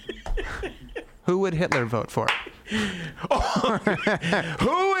 Who would Hitler vote for? Who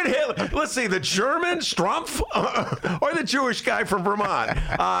would Hitler? Let's see, the German Strumpf or the Jewish guy from Vermont?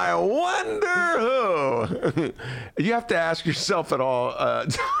 I wonder who. You have to ask yourself at all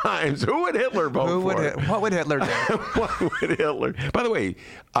times, who would Hitler vote for? What would Hitler do? What would Hitler? By the way,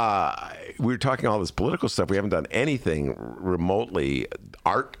 we were talking all this political stuff. We haven't done anything remotely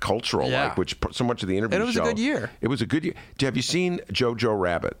cultural, like which so much of the interview. It was a good year. It was a good year. Have you seen Jojo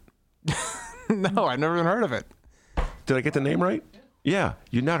Rabbit? No, I've never even heard of it. Did I get the name right? Yeah.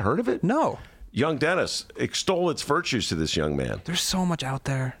 You not heard of it? No. Young Dennis extol its virtues to this young man. There's so much out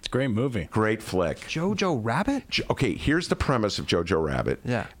there. It's a great movie. Great flick. Jojo Rabbit? Okay, here's the premise of Jojo Rabbit.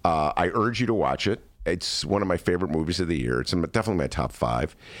 Yeah. I urge you to watch it. It's one of my favorite movies of the year. It's definitely my top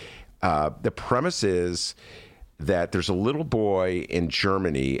 5. The premise is that there's a little boy in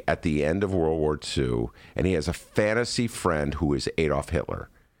Germany at the end of World War II, and he has a fantasy friend who is Adolf Hitler.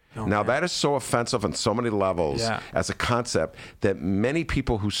 Now, that is so offensive on so many levels as a concept that many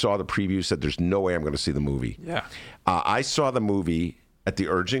people who saw the preview said, there's no way I'm going to see the movie. Yeah. I saw the movie at the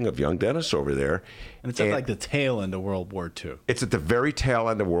urging of young Dennis over there. And it's at like the tail end of World War II. It's at the very tail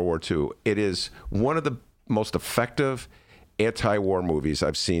end of World War II. It is one of the most effective anti-war movies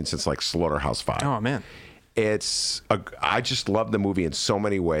I've seen since like Slaughterhouse-Five. Oh, man. I just love the movie in so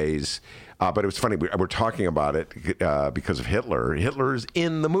many ways. But it was funny. We're talking about it because of Hitler. Hitler is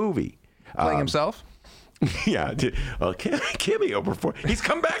in the movie. Playing himself? Yeah. Well, cameo before. He's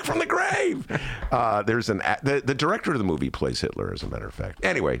come back from the grave. There's the director of the movie plays Hitler, as a matter of fact.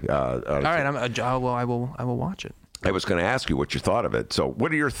 Anyway. All right. I will watch it. I was going to ask you what you thought of it. So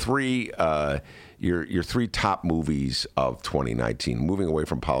what are your three your three top movies of 2019? Moving away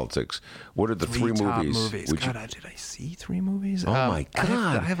from politics, what are the three movies? God, did I see 3 movies? Oh my God!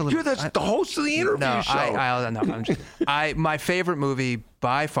 I have a little, You're the host of the interview show. My favorite movie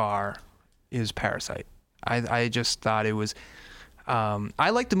by far is Parasite. I just thought it was.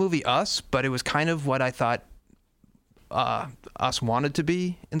 I liked the movie Us, but it was kind of what I thought Us wanted to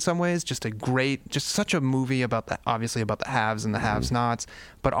be in some ways. Just such a movie about obviously about the haves and the have-nots,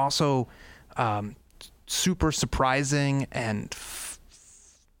 but also super surprising and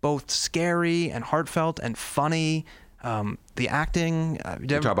both scary and heartfelt and funny. The acting. You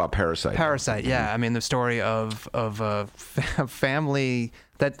talk about Parasite. Parasite, yeah. I mean, the story of a family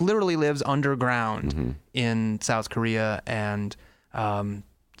that literally lives underground in South Korea and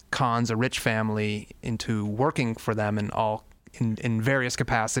cons a rich family into working for them in various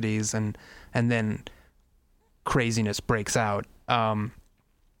capacities, and then craziness breaks out.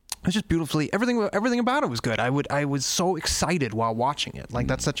 It's just beautifully everything about it was good. I was so excited while watching it. Like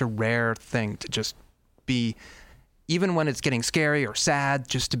that's such a rare thing to just be, even when it's getting scary or sad,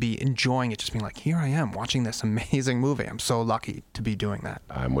 just to be enjoying it, just being like, here I am watching this amazing movie. I'm so lucky to be doing that.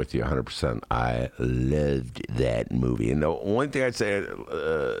 I'm with you 100%. I loved that movie. And the only thing I'd say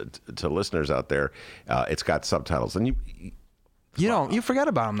to listeners out there, it's got subtitles. And you forget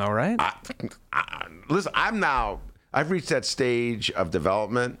about them though, right? Listen, I've reached that stage of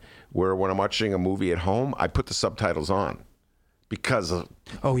development where when I'm watching a movie at home, I put the subtitles on because of,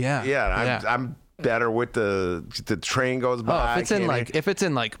 I'm better with the train goes by. If it's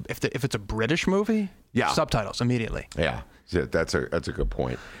a British movie, subtitles immediately. Yeah, that's a good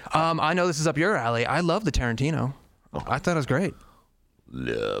point. I know this is up your alley. I love the Tarantino. I thought it was great.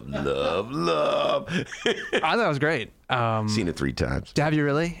 Love. I thought it was great. Seen it 3 times. Have you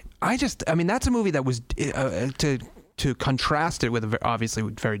really? That's a movie that was to contrast it with obviously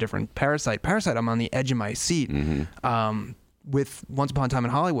very different Parasite, I'm on the edge of my seat. With Once Upon a Time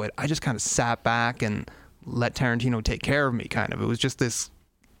in Hollywood, I just kind of sat back and let Tarantino take care of me, kind of. It was just this,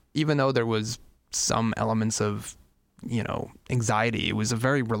 even though there was some elements of, anxiety, it was a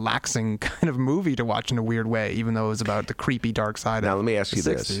very relaxing kind of movie to watch in a weird way, even though it was about the creepy dark side now, of let me ask you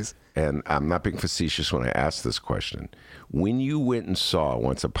 60s. this, and I'm not being facetious when I ask this question. When you went and saw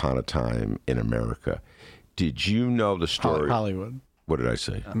Once Upon a Time in America, did you know the story? Hollywood. What did I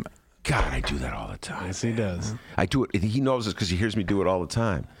say? God, I do that all the time. Yes, he does. I do it. He knows this because he hears me do it all the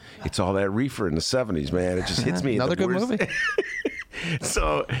time. It's all that reefer in the 70s, man. It just hits me. Another good movie.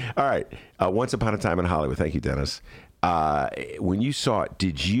 So, all right. Once Upon a Time in Hollywood. Thank you, Dennis. When you saw it,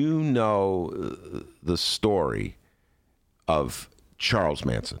 did you know the story of Charles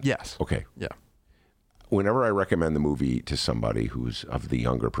Manson? Yes. Okay. Yeah. whenever I recommend the movie to somebody who's of the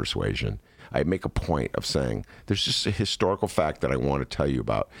younger persuasion, I make a point of saying there's just a historical fact that I want to tell you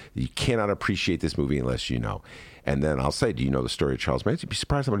about. You cannot appreciate this movie unless you know. And then I'll say, do you know the story of Charles Manson? You'd be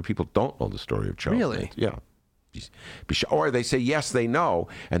surprised how many people don't know the story of Charles Manson. Yeah. Or they say, yes, they know.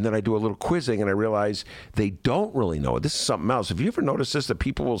 And then I do a little quizzing and I realize they don't really know it. This is something else. Have you ever noticed this, that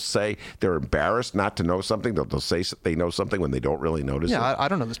people will say they're embarrassed not to know something? They'll say they know something when they don't really notice it. Yeah, I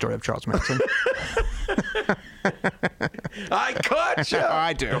don't know the story of Charles Manson. I caught you.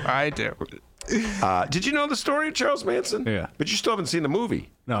 I do. Did you know the story of Charles Manson? Yeah. But you still haven't seen the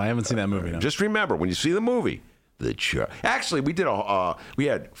movie. No, I haven't seen that movie. No. Just remember, when you see the movie, actually, we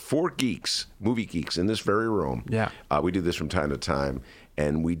had 4 movie geeks in this very room. Yeah. We do this from time to time,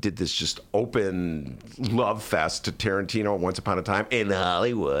 and we did this just open love fest to Tarantino once upon a time in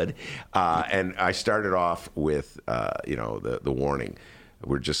Hollywood. And I started off with, the warning.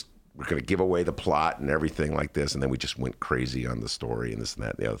 We're going to give away the plot and everything like this, and then we just went crazy on the story and this and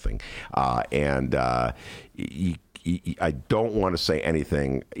that and the other thing. I don't want to say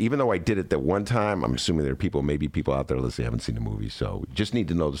anything, even though I did it that one time. I'm assuming there are maybe people out there listening haven't seen the movie, so we just need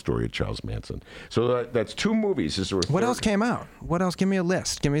to know the story of Charles Manson. So that's 2 movies. What else came out? What else? Give me a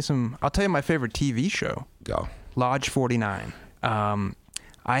list. Give me some. I'll tell you my favorite TV show. Go. Lodge 49. I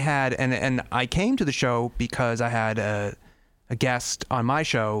had, and I came to the show because I had a guest on my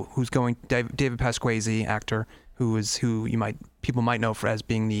show who's going, David Pasquesi, actor, who people might know as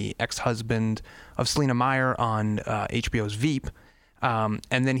being the ex-husband of Selena Meyer on HBO's Veep, and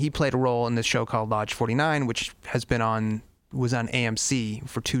then he played a role in this show called Lodge 49, which was on AMC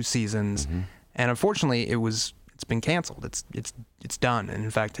for 2 seasons, and unfortunately it's been canceled. It's done, and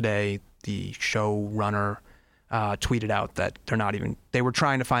in fact today the showrunner tweeted out that they were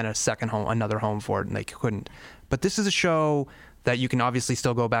trying to find another home for it, and they couldn't. But this is a show that you can obviously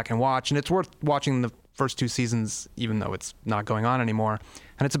still go back and watch, and it's worth watching the first 2 seasons, even though it's not going on anymore.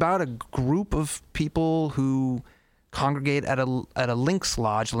 And it's about a group of people who congregate at a Lynx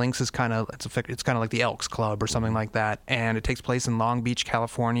lodge. Lynx is kind of like the Elks Club or something like that, and it takes place in Long Beach,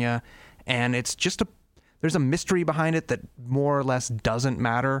 California. And it's just there's a mystery behind it that more or less doesn't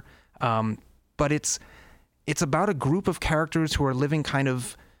matter. But it's about a group of characters who are living kind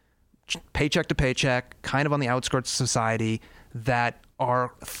of paycheck to paycheck, kind of on the outskirts of society, that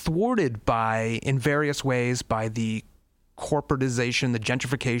are thwarted in various ways by the corporatization, the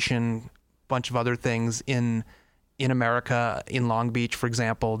gentrification, bunch of other things in America. In Long Beach, for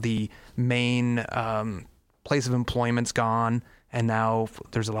example, the main place of employment's gone, and now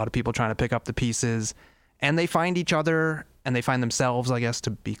there's a lot of people trying to pick up the pieces, and they find each other and they find themselves, I guess,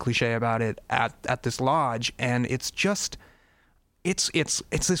 to be cliche about it, at this lodge, and it's just it's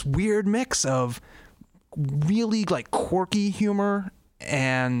this weird mix of really like quirky humor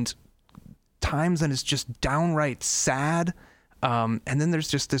and times that is just downright sad. And then there's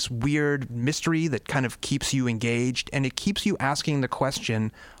just this weird mystery that kind of keeps you engaged, and it keeps you asking the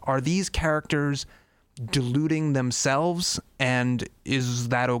question, are these characters deluding themselves? And is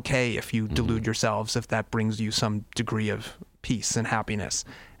that okay if you delude yourselves, if that brings you some degree of peace and happiness?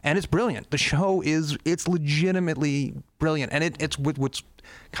 And it's brilliant. The show it's legitimately brilliant. And it's what's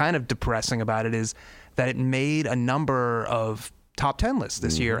kind of depressing about it is that it made a number of top 10 lists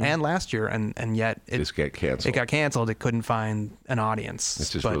this year and last year, and yet it got canceled. It got canceled. It couldn't find an audience.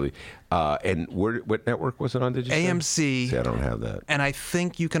 It's just really. And what network was it on? Did you say? AMC? See, I don't have that. And I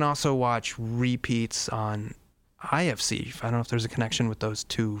think you can also watch repeats on IFC. I don't know if there's a connection with those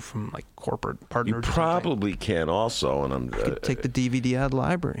two from like corporate partners. You probably can also, and I'm take the DVD out of the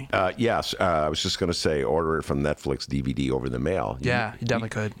library. Yes, I was just going to say, order it from Netflix DVD over the mail. You definitely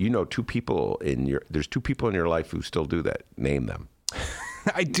could. You know, there's 2 people in your life who still do that. Name them.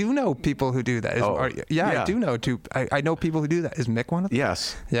 I do know people who do that. I do know 2. I know people who do that. Is Mick one of them?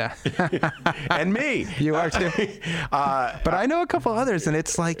 Yes. Yeah. And me. You are too. But I know a couple others, and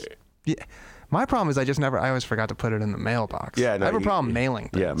it's like. Yeah. My problem is I always forgot to put it in the mailbox. Yeah, no, I have a problem mailing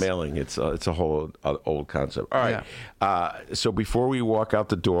things. Yeah, mailing. It's a whole old concept. All right. Yeah. So before we walk out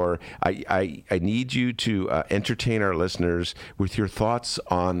the door, I need you to entertain our listeners with your thoughts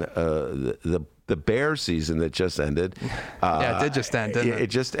on the Bear season that just ended. Yeah, it did just end, didn't it? It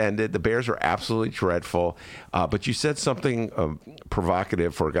just ended. The Bears were absolutely dreadful. But you said something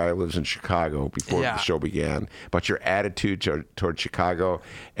provocative for a guy who lives in Chicago before the show began about your attitude toward Chicago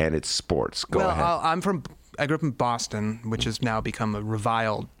and its sports. Go ahead. I grew up in Boston, which has now become a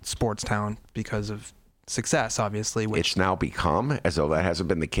reviled sports town because of success, obviously. It's now become, as though that hasn't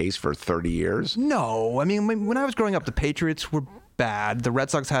been the case for 30 years? No. I mean, when I was growing up, the Patriots were bad. The Red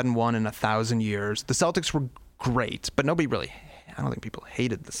Sox hadn't won in 1,000 years. The Celtics were great, but nobody really I don't think people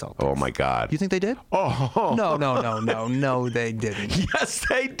hated the Celtics. Oh, my God. You think they did? Oh. No, they didn't. Yes,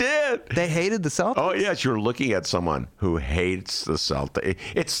 they did. They hated the Celtics? Oh, yes. You're looking at someone who hates the Celtics.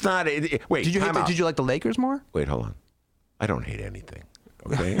 It's not. Wait, Did you like the Lakers more? Wait, hold on. I don't hate anything.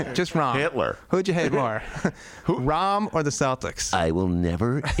 Okay? Just Rom. Hitler. Who'd you hate more? Rom or the Celtics? I will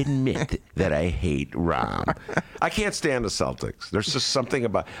never admit that I hate Rom. I can't stand the Celtics. There's just something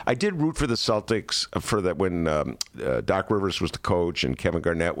about. I did root for the Celtics for that when Doc Rivers was the coach and Kevin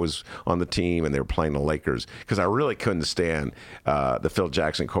Garnett was on the team and they were playing the Lakers because I really couldn't stand the Phil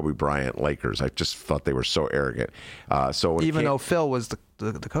Jackson, Kobe Bryant Lakers. I just thought they were so arrogant. Even though Phil was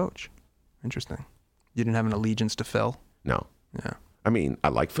the coach. Interesting. You didn't have an allegiance to Phil? No. Yeah. I mean, I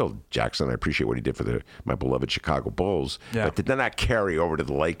like Phil Jackson. I appreciate what he did for my beloved Chicago Bulls. Yeah. But did not carry over to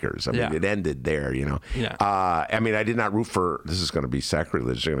the Lakers. I mean, it ended there, you know. Yeah. I mean, I did not root for, this is going to be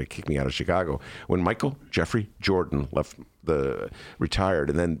sacrilege. They're going to kick me out of Chicago. When Michael Jeffrey Jordan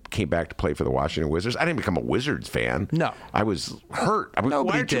retired and then came back to play for the Washington Wizards, I didn't become a Wizards fan. No. I was hurt.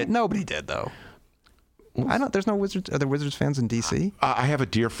 Nobody did. Nobody did, though. There's no Wizards. Are there Wizards fans in D.C.? I have a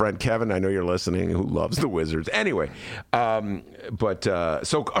dear friend, Kevin, I know you're listening, who loves the Wizards. Anyway,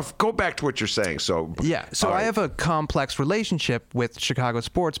 so go back to what you're saying. So I have a complex relationship with Chicago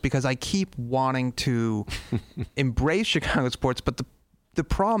sports because I keep wanting to embrace Chicago sports, but the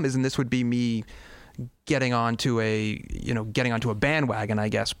problem is, and this would be me getting onto a bandwagon, I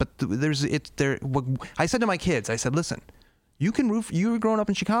guess. But I said to my kids, I said, listen. You were growing up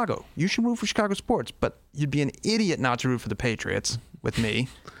in Chicago. You should root for Chicago sports, but you'd be an idiot not to root for the Patriots with me.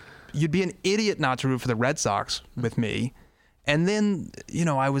 You'd be an idiot not to root for the Red Sox with me. And then,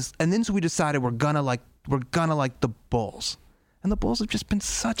 so we decided we're gonna like the Bulls. And the Bulls have just been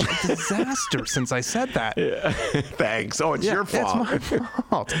such a disaster since I said that. Yeah. Thanks. Oh, it's your fault. It's my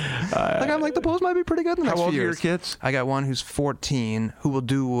fault. I'm like, the Bulls might be pretty good in the next few years. How old are your kids? I got one who's 14 who will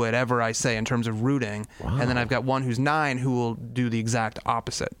do whatever I say in terms of rooting. Wow. And then I've got one who's 9 who will do the exact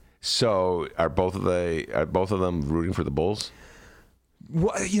opposite. So are both of them rooting for the Bulls?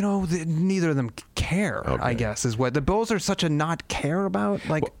 Well, neither of them care, okay. I guess, is what the Bulls are such a not care about.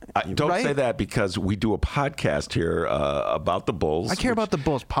 Don't say that because we do a podcast here about the Bulls. I care about the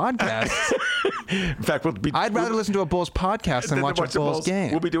Bulls podcast. In fact, I'd rather listen to a Bulls podcast than watch a Bulls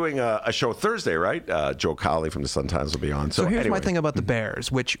game. We'll be doing a show Thursday, right? Joe Colley from the Sun-Times will be on. So here's my thing about the Bears,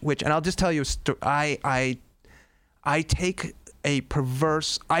 which, and I'll just tell you, I take a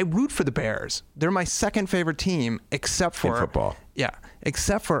perverse. I root for the Bears. They're my second favorite team, except for in football. Yeah,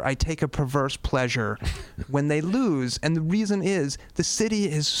 except for I take a perverse pleasure when they lose, and the reason is the city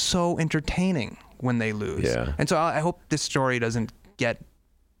is so entertaining when they lose. Yeah. And so I hope this story doesn't get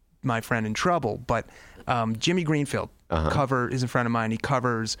my friend in trouble, but Jimmy Greenfield is a friend of mine. He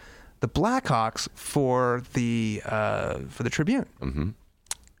covers the Blackhawks for the Tribune,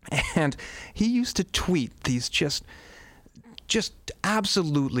 and he used to tweet these just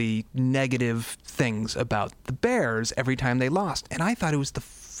absolutely negative things about the Bears every time they lost. And I thought it was the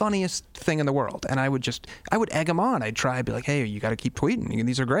funniest thing in the world. And I would egg him on. I'd be like, hey, you got to keep tweeting.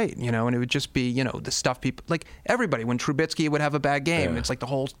 These are great, and it would just be, the stuff people, like everybody, when Trubisky would have a bad game, it's like the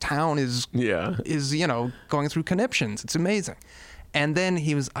whole town is going through conniptions. It's amazing. And then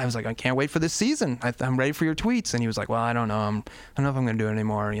I was like, I can't wait for this season. I'm ready for your tweets. And he was like, well, I don't know. I don't know if I'm going to do it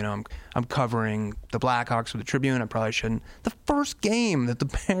anymore. I'm covering the Blackhawks for the Tribune. I probably shouldn't. The first game that the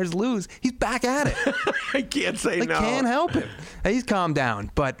Bears lose, he's back at it. I can't say no. I can't help it. He's calmed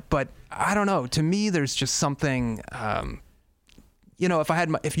down. But I don't know. To me, there's just something.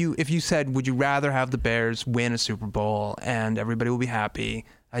 If you said, would you rather have the Bears win a Super Bowl and everybody will be happy?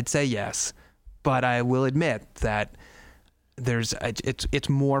 I'd say yes. But I will admit that. It's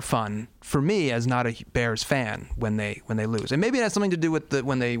more fun for me as not a Bears fan when they lose, and maybe it has something to do with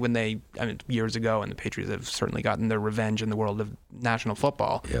when they years ago, and the Patriots have certainly gotten their revenge in the world of national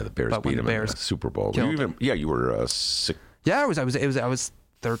football. Yeah, the Bears beat them in the Super Bowl. You were 6. Yeah, I was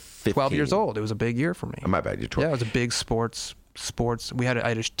 12 years old. It was a big year for me. Oh, my bad, you're 12. Yeah, it was a big sports. I had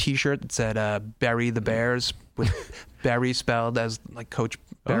a T-shirt that said "Bury the Bears" with Berry spelled as like Coach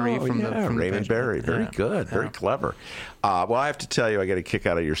Berry from Raymond Berry. Very good, very clever. Well, I have to tell you, I got a kick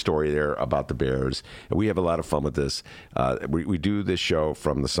out of your story there about the Bears. We have a lot of fun with this. We do this show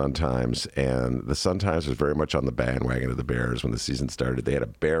from the Sun-Times, and the Sun-Times was very much on the bandwagon of the Bears when the season started. They had a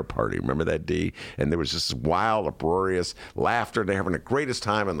bear party. Remember that, D? And there was this wild, uproarious laughter. They're having the greatest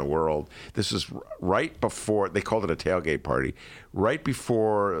time in the world. This was right before, they called it a tailgate party, right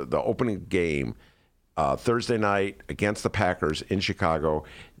before the opening game, Thursday night against the Packers in Chicago.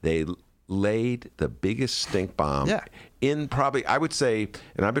 They laid the biggest stink bomb Yeah. in probably, I would say,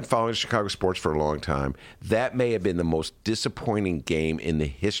 and I've been following Chicago sports for a long time, that may have been the most disappointing game in the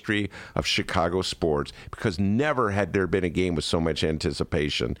history of Chicago sports, because never had there been a game with so much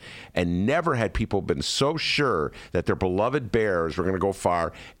anticipation, and never had people been so sure that their beloved Bears were going to go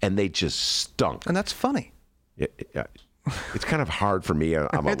far, and they just stunk. And that's funny. It's kind of hard for me.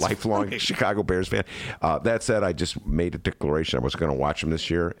 I'm a lifelong funny. Chicago Bears fan. That said, I just made a declaration I was going to watch them this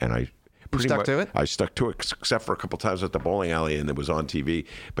year, and I stuck to it? I stuck to it, except for a couple times at the bowling alley, and it was on TV.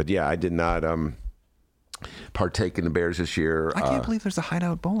 But yeah, I did not partake in the Bears this year. I can't believe there's a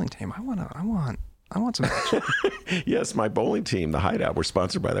Hideout bowling team. I want some action. Yes, my bowling team, the Hideout. We're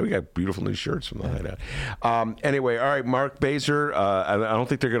sponsored by that. We got beautiful new shirts from the Hideout. Anyway, all right, Mark Bazer. I don't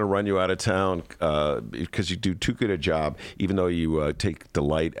think they're going to run you out of town because you do too good a job, even though you take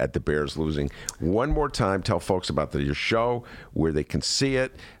delight at the Bears losing. One more time, tell folks about your show, where they can see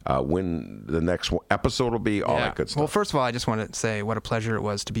it, when the next episode will be, all that good stuff. Well, first of all, I just want to say what a pleasure it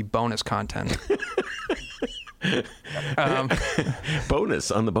was to be bonus content.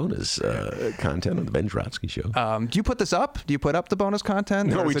 Bonus on the bonus content on the Ben Joravsky Show. Do you put this up? Do you put up the bonus content?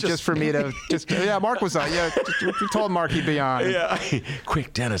 No, or we is it just for me to just? Yeah, Mark was on. Yeah, we told Mark he'd be on. Yeah,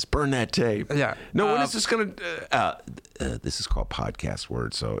 quick, Dennis, burn that tape. Yeah. No, when is this going to? This is called podcast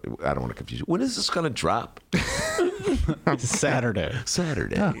word, so I don't want to confuse you. When is this going to drop? Saturday.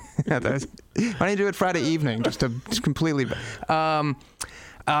 Saturday. Yeah, why don't you do it Friday evening, just completely.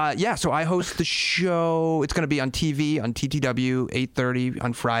 So I host the show. It's going to be on TV, on TTW, 8:30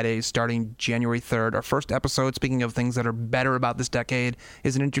 on Fridays, starting January 3rd. Our first episode, speaking of things that are better about this decade,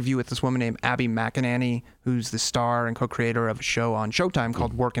 is an interview with this woman named Abby McEnany, who's the star and co-creator of a show on Showtime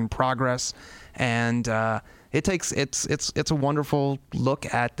called Work in Progress. And it's a wonderful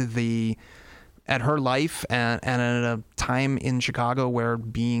look at her life and at a time in Chicago where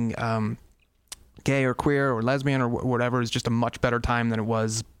being gay or queer or lesbian or whatever is just a much better time than it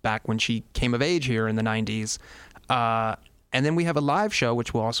was back when she came of age here in the 90s. And then we have a live show,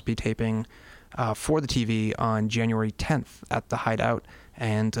 which we'll also be taping for the TV on January 10th at the Hideout.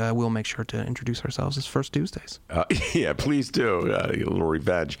 And we'll make sure to introduce ourselves as First Tuesdays. Yeah, please do. Get a little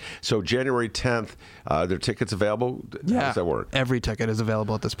revenge. So January 10th, there are tickets available? Yeah. How does that work? Every ticket is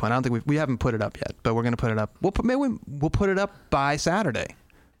available at this point. I don't think we haven't put it up yet, but we're going to put it up. We'll put it up by Saturday.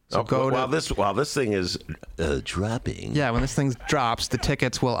 So while this thing is dropping. Yeah, when this thing drops, the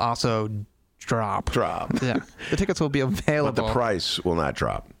tickets will also drop. Yeah, the tickets will be available. But the price will not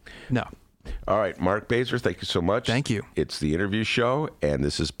drop. No. All right, Mark Bazer, thank you so much. Thank you. It's the interview show, and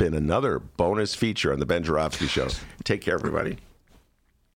this has been another bonus feature on the Ben Joravsky Show. Take care, everybody.